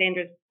accept these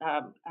dangerous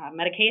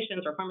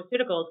medications or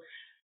pharmaceuticals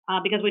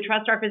because we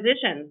trust our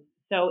physicians.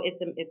 So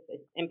it's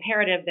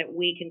imperative that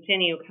we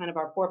continue kind of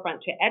our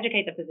forefront to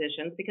educate the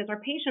physicians, because our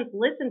patients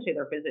listen to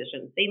their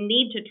physicians. They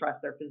need to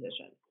trust their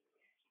physicians.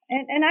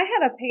 And I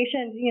had a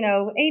patient,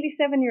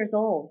 87 years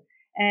old,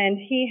 and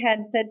he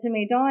had said to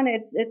me, Dawn,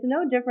 it's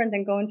no different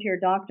than going to your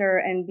doctor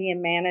and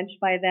being managed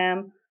by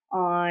them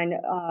on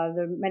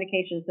the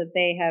medications that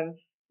they have,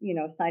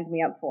 signed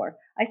me up for.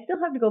 I still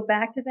have to go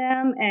back to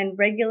them and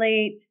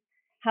regulate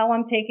how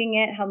I'm taking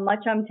it, how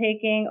much I'm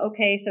taking.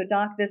 Okay, so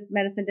doc, this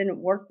medicine didn't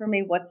work for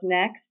me. What's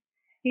next?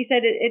 He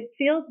said it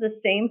feels the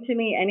same to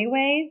me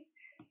anyways.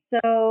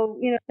 So,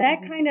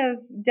 that kind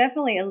of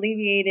definitely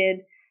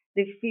alleviated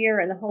the fear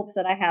and the hopes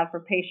that I have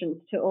for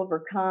patients to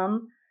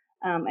overcome,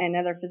 and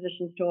other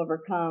physicians to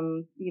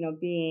overcome,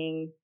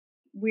 being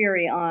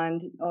weary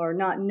on or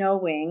not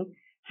knowing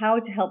how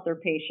to help their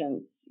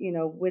patients,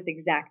 with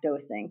exact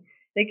dosing.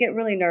 They get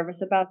really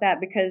nervous about that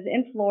because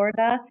in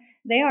Florida,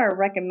 they are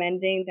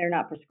recommending, they're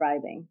not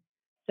prescribing.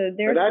 So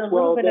there's a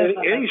little bit of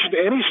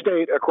any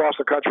state across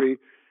the country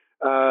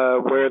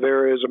where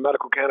there is a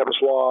medical cannabis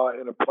law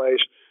in a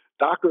place,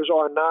 doctors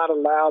are not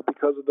allowed,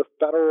 because of the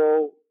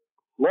federal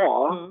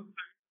law,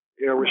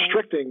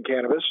 restricting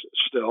cannabis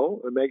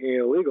still and making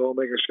it illegal,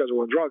 making it a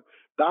Schedule I drug.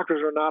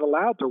 Doctors are not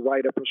allowed to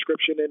write a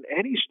prescription in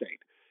any state.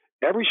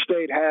 Every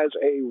state has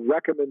a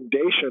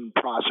recommendation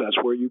process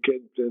where you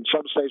can, in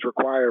some states,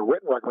 require a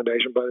written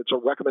recommendation, but it's a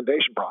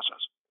recommendation process.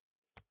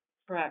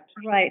 Correct.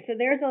 Right. So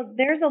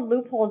there's a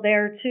loophole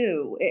there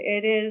too.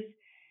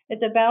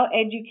 It's about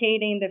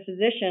educating the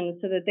physicians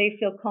so that they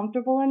feel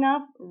comfortable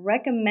enough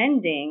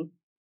recommending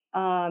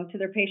to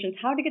their patients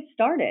how to get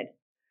started.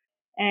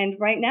 And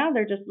right now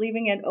they're just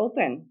leaving it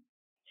open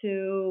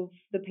to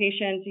the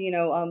patient,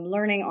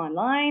 learning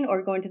online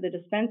or going to the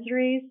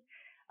dispensaries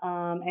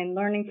and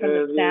learning from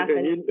the staff.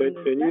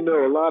 And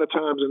a lot of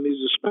times in these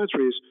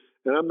dispensaries,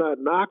 and I'm not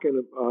knocking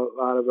a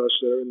lot of us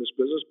that are in this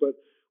business, but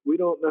we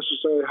don't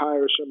necessarily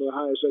hire some of the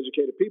highest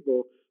educated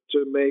people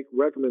to make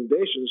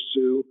recommendations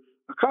to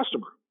a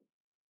customer.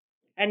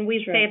 And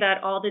we say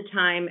that all the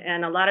time.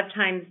 And a lot of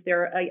times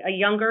they're a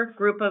younger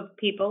group of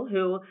people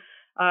who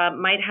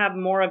might have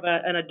more of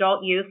an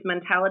adult use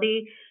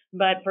mentality.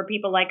 But for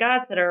people like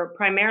us that are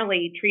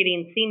primarily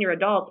treating senior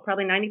adults,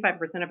 probably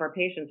 95% of our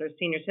patients are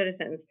senior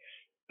citizens.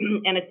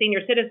 And a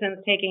senior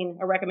citizen taking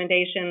a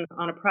recommendation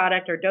on a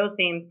product or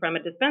dosing from a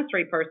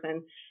dispensary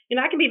person,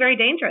 that can be very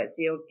dangerous.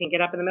 You can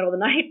get up in the middle of the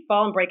night,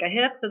 fall and break a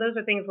hip. So those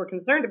are things we're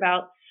concerned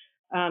about,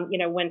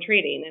 when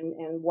treating,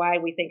 and why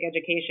we think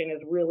education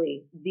is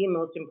really the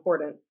most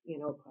important,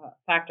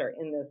 factor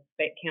in this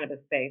cannabis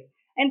space.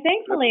 And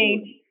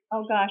thankfully,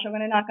 oh gosh, I'm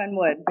going to knock on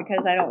wood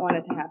because I don't want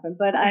it to happen,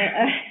 but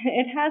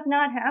it has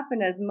not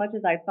happened as much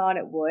as I thought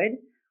it would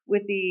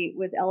with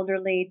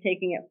elderly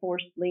taking it for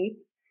sleep.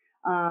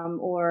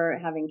 Or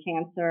having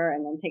cancer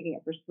and then taking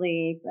it for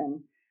sleep,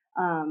 and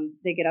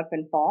they get up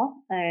and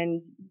fall,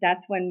 and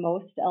that's when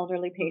most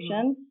elderly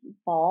patients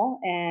fall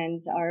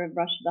and are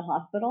rushed to the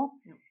hospital,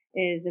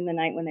 is in the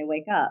night when they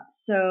wake up.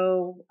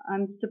 So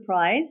I'm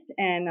surprised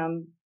and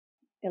I'm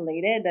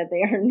elated that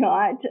they are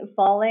not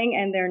falling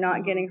and they're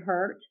not getting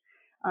hurt.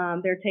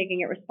 They're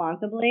taking it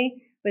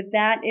responsibly. But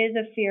that is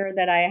a fear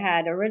that I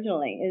had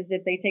originally, is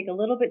if they take a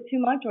little bit too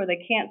much or they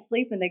can't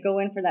sleep and they go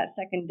in for that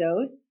second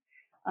dose,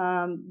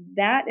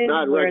 that is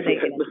where they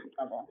get into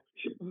trouble.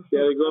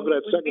 Yeah, they go in for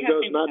that second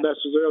dose, not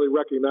necessarily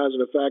recognizing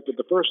the fact that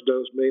the first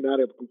dose may not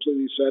have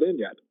completely set in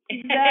yet.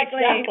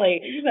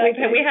 Exactly.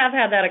 We have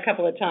had that a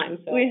couple of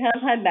times. So. We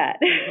have had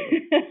that.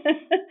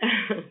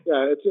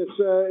 Yeah, I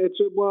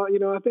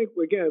think,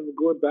 again,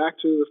 going back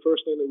to the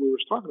first thing that we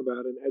were talking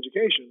about in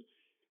education,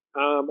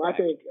 I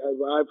think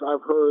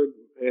I've heard,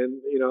 and,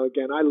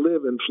 again, I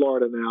live in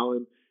Florida now,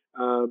 and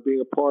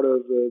being a part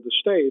of the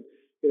state,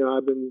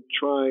 I've been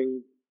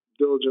trying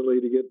diligently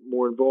to get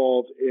more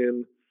involved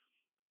in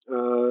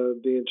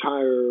the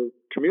entire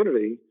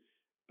community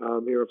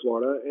here in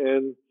Florida.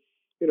 And,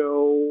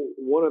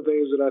 one of the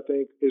things that I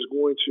think is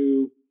going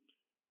to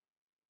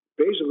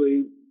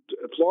basically,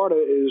 Florida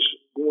is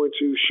going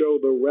to show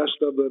the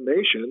rest of the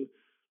nation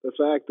the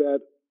fact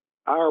that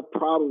our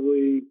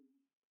probable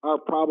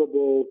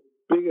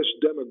biggest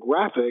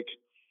demographic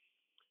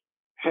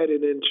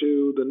headed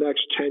into the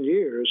next 10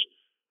 years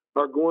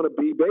are going to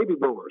be baby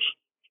boomers.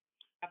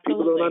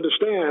 Absolutely. People don't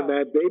understand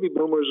that baby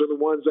boomers are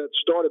the ones that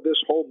started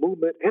this whole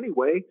movement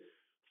anyway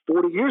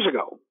 40 years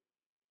ago.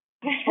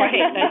 Right,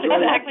 that's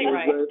exactly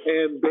right.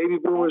 And baby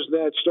boomers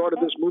that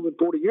started this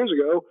movement 40 years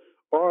ago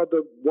are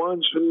the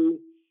ones who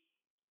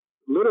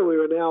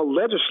literally are now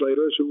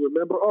legislators who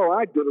remember,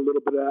 I did a little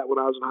bit of that when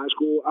I was in high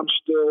school. I'm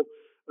still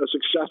a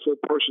successful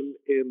person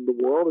in the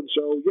world. And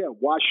so,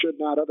 why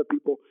should not other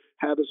people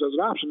have this as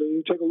an option? And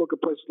you take a look at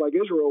places like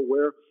Israel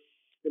where,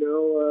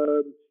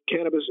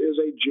 cannabis is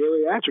a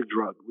geriatric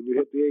drug. When you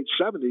hit the age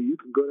 70, you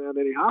can go down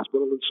to any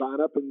hospital and sign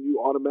up and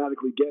you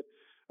automatically get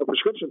a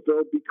prescription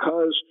filled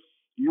because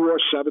you are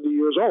 70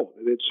 years old,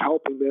 and it's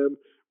helping them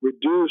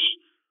reduce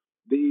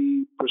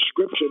the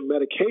prescription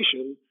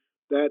medication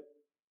that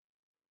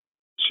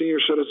senior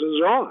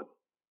citizens are on.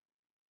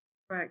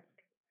 Correct.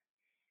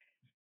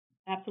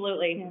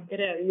 Absolutely, Yeah. it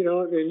is. You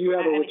know, and you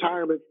have a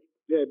retirement.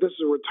 Yeah, this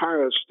is a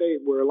retirement state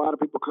where a lot of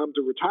people come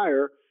to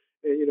retire,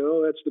 and you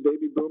know that's the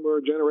baby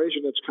boomer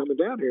generation that's coming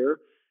down here,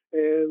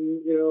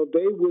 and you know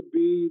they would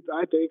be,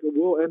 I think,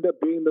 will end up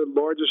being the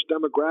largest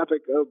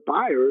demographic of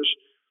buyers,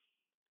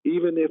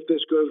 even if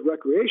this goes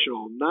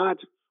recreational, not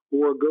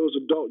or goes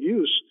adult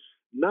use,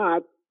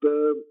 not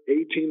the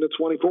 18 to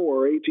 24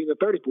 or 18 to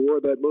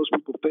 34 that most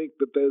people think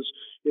that there's,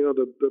 you know,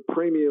 the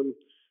premium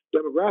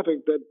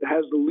demographic that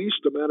has the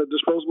least amount of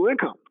disposable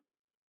income.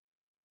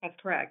 That's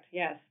correct.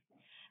 Yes,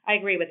 I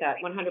agree with that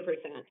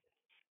 100%.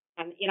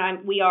 And you know,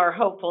 we are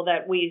hopeful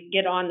that we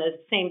get on the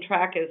same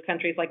track as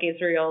countries like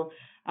Israel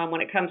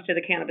when it comes to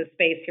the cannabis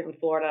space here in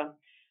Florida.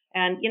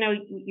 And you know,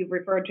 you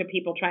referred to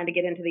people trying to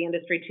get into the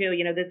industry too.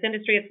 You know, this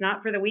industry, it's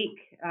not for the weak.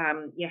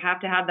 You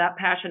have to have that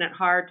passion at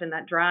heart and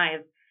that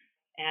drive.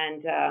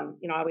 And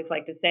you know, I always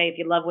like to say, if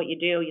you love what you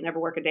do, you never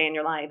work a day in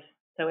your life.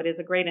 So it is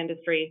a great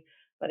industry,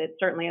 but it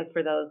certainly is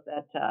for those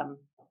that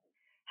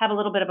have a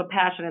little bit of a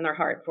passion in their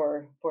heart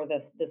for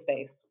this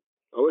space.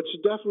 Oh, it's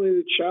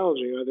definitely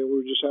challenging. I think we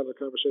were just having a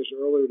conversation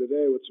earlier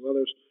today with some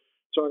others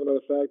talking about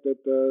the fact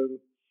that the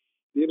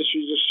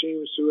industry just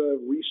seems to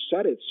have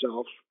reset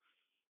itself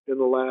in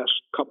the last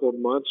couple of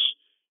months,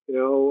 you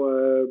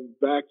know,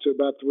 back to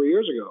about 3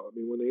 years ago. I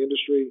mean, when the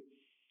industry,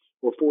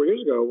 or 4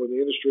 years ago, when the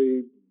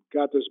industry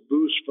got this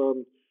boost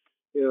from,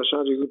 you know,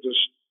 Sanjay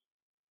Gupta's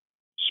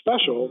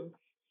special,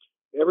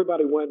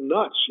 everybody went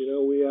nuts. You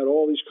know, we had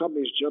all these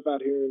companies jump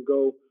out here and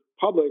go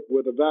public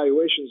with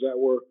evaluations that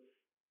were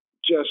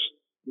just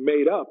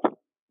made up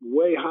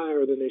way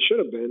higher than they should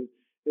have been.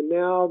 And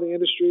now the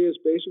industry has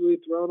basically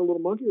thrown a little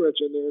monkey wrench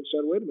in there and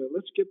said, wait a minute,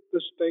 let's get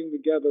this thing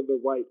together the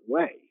right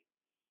way.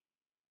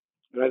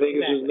 And I think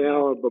this is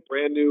now a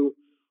brand new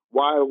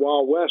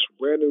Wild West,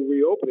 brand new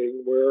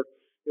reopening where,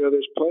 you know,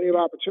 there's plenty of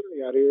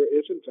opportunity out here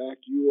if, in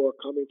fact, you are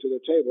coming to the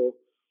table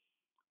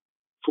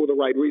for the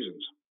right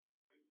reasons.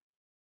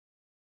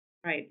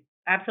 Right.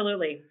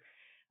 Absolutely.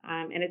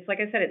 And it's like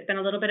I said, it's been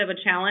a little bit of a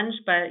challenge,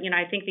 but you know,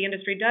 I think the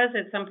industry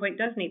at some point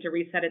does need to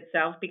reset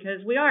itself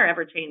because we are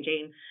ever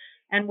changing,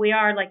 and we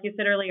are, like you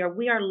said earlier,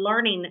 we are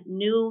learning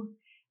new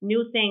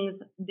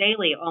things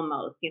daily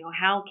almost. You know,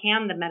 how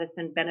can the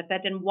medicine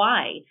benefit and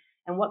why,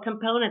 and what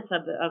components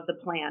of the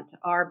plant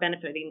are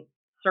benefiting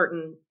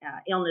certain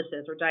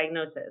illnesses or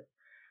diagnoses.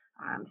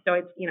 So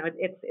it's, you know,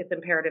 it's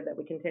imperative that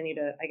we continue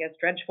to, I guess,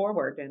 dredge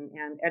forward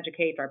and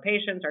educate our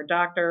patients, our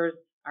doctors,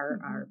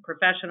 our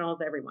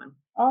professionals, everyone.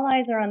 All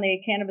eyes are on the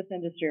cannabis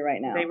industry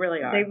right now. They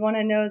really are. They want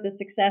to know the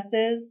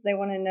successes. They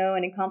want to know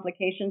any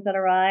complications that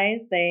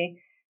arise.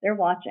 They're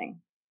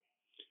watching.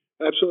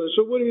 Absolutely.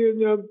 So, what are you,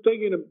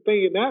 thinking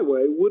that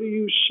way? What do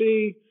you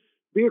see?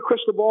 Be a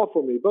crystal ball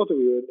for me, both of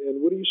you,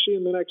 and what do you see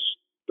in the next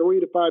 3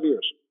 to 5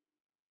 years?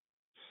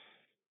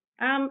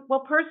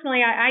 Well,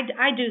 personally,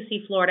 I do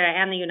see Florida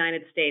and the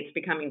United States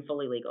becoming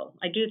fully legal.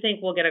 I do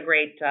think we'll get a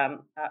great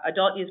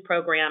adult use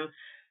program,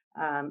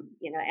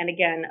 you know, and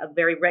again, a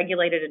very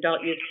regulated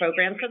adult use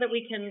program, so that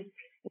we can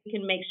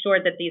make sure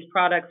that these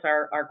products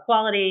are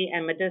quality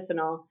and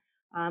medicinal.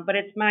 But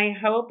it's my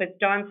hope, it's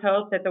Dawn's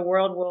hope, that the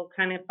world will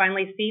kind of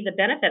finally see the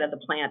benefit of the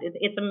plant.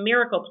 It's a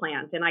miracle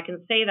plant, and I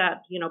can say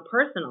that, you know,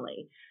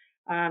 personally.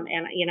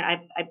 And you know,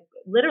 I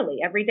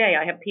literally every day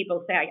I have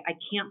people say, I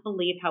can't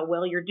believe how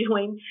well you're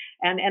doing.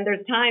 And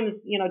there's times,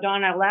 you know,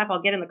 Dawn and I laugh,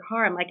 I'll get in the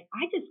car, I'm like,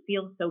 I just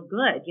feel so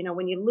good. You know,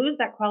 when you lose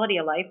that quality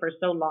of life for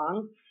so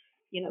long,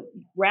 you know,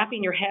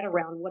 wrapping your head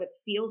around what it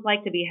feels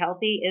like to be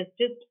healthy is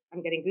just,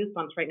 I'm getting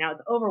goosebumps right now.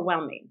 It's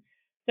overwhelming.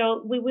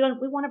 So we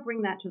want to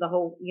bring that to the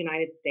whole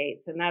United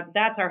States. And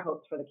that's our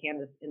hopes for the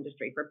cannabis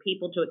industry, for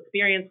people to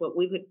experience what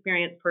we've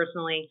experienced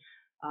personally,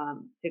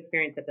 to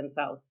experience it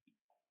themselves.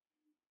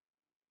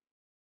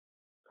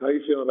 How are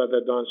you feeling about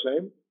that, Dawn?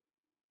 Same?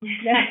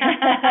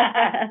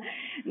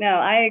 No,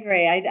 I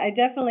agree. I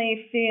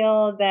definitely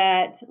feel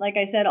that, like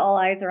I said, all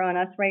eyes are on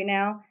us right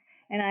now.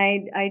 And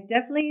I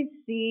definitely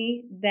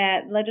see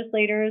that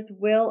legislators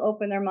will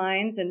open their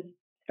minds and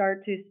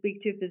start to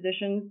speak to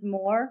physicians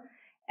more.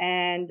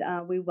 And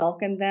we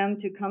welcome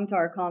them to come to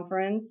our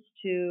conference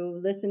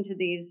to listen to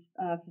these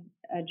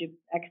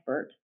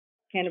expert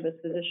cannabis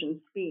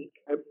physicians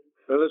speak. And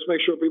let's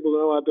make sure people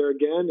know out there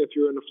again, if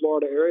you're in the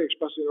Florida area,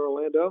 especially in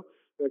Orlando,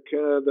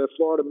 the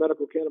Florida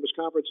Medical Cannabis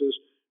Conference is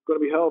going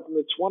to be held from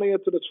the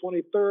 20th to the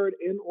 23rd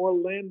in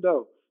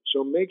Orlando.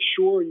 So make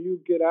sure you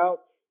get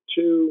out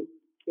to,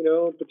 you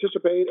know,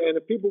 participate. And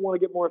if people want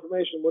to get more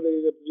information, what do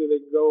they do? They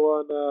can go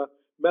on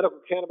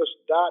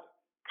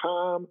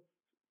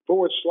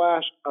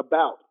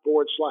medicalcannabis.com/about/.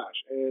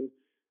 And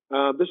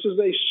this is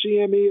a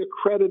CME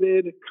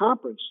accredited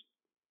conference.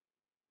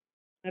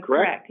 That's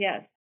correct.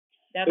 Yes.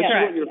 That's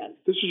correct.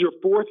 This is your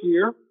 4th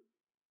year.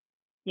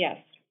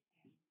 Yes.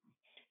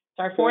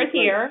 our fourth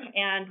year,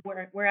 and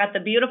we're at the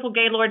beautiful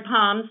Gaylord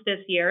Palms this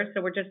year,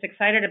 so we're just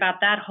excited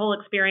about that whole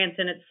experience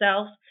in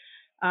itself.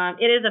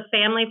 It is a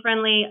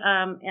family-friendly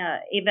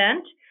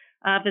event.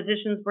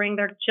 Physicians bring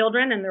their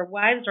children and their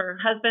wives or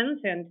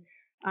husbands, and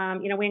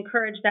we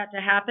encourage that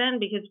to happen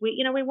because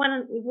we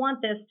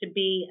want this to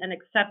be an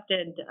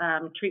accepted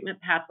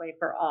treatment pathway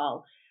for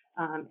all,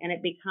 and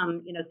it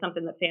become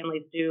something that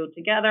families do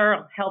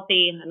together,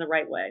 healthy, in the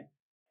right way.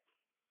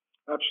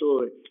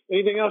 Absolutely.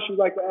 Anything else you'd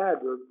like to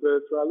add to our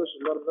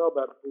listeners? Let them know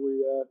about it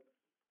before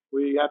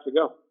we have to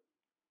go.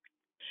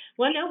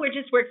 Well, no, we're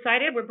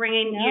excited. We're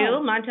bringing you,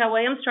 Montel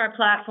Williams, to our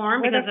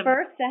platform. We're the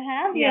first to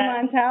have you,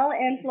 Montel,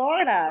 in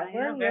Florida.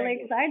 We're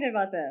really excited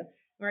about this.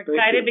 We're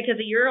excited because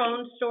of your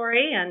own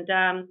story, and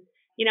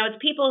it's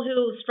people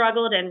who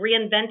struggled and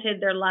reinvented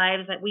their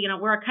lives. That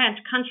we're a kind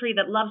of country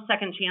that loves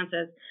second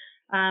chances.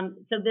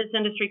 So this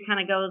industry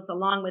kind of goes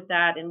along with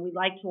that, and we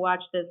like to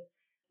watch this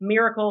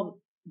miracle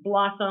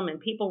blossom and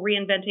people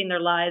reinventing their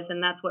lives,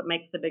 and that's what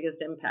makes the biggest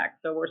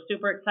impact. So we're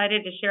super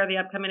excited to share the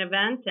upcoming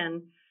event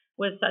and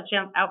with such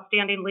an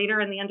outstanding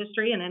leader in the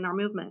industry and in our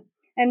movement.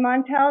 And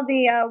Montel,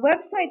 the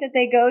website that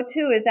they go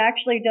to is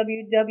actually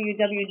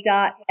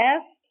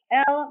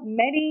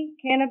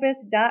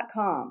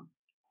www.flmedicannabis.com.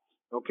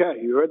 Okay,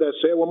 you heard that.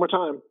 Say it one more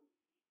time.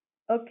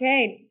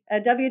 Okay,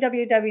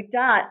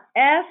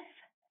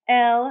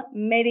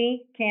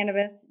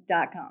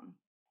 www.flmedicannabis.com.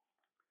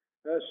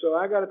 So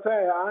I got to tell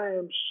you, I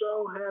am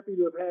so happy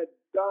to have had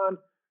Don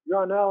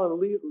Yarnell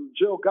and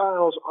Jill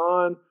Giles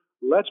on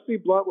Let's Be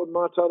Blunt with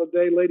Montel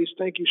today. Ladies,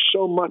 thank you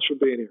so much for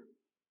being here.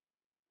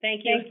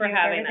 Thank you for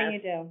having us.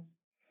 You do.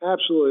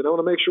 Absolutely. And I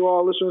want to make sure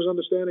all listeners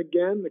understand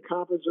again, the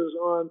conference is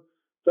on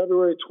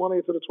February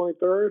 20th to the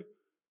 23rd.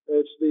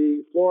 It's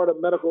the Florida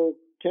Medical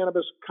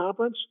Cannabis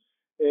Conference,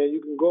 and you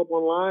can go up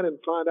online and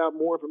find out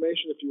more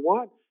information if you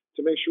want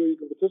to make sure you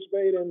can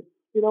participate. And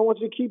I want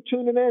you to keep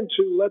tuning in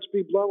to Let's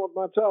Be Blunt with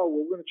Montel.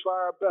 We're going to try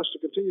our best to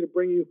continue to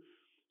bring you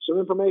some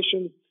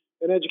information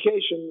and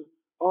education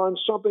on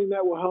something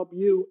that will help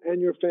you and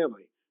your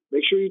family.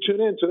 Make sure you tune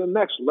in to the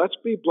next Let's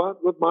Be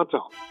Blunt with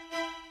Montel.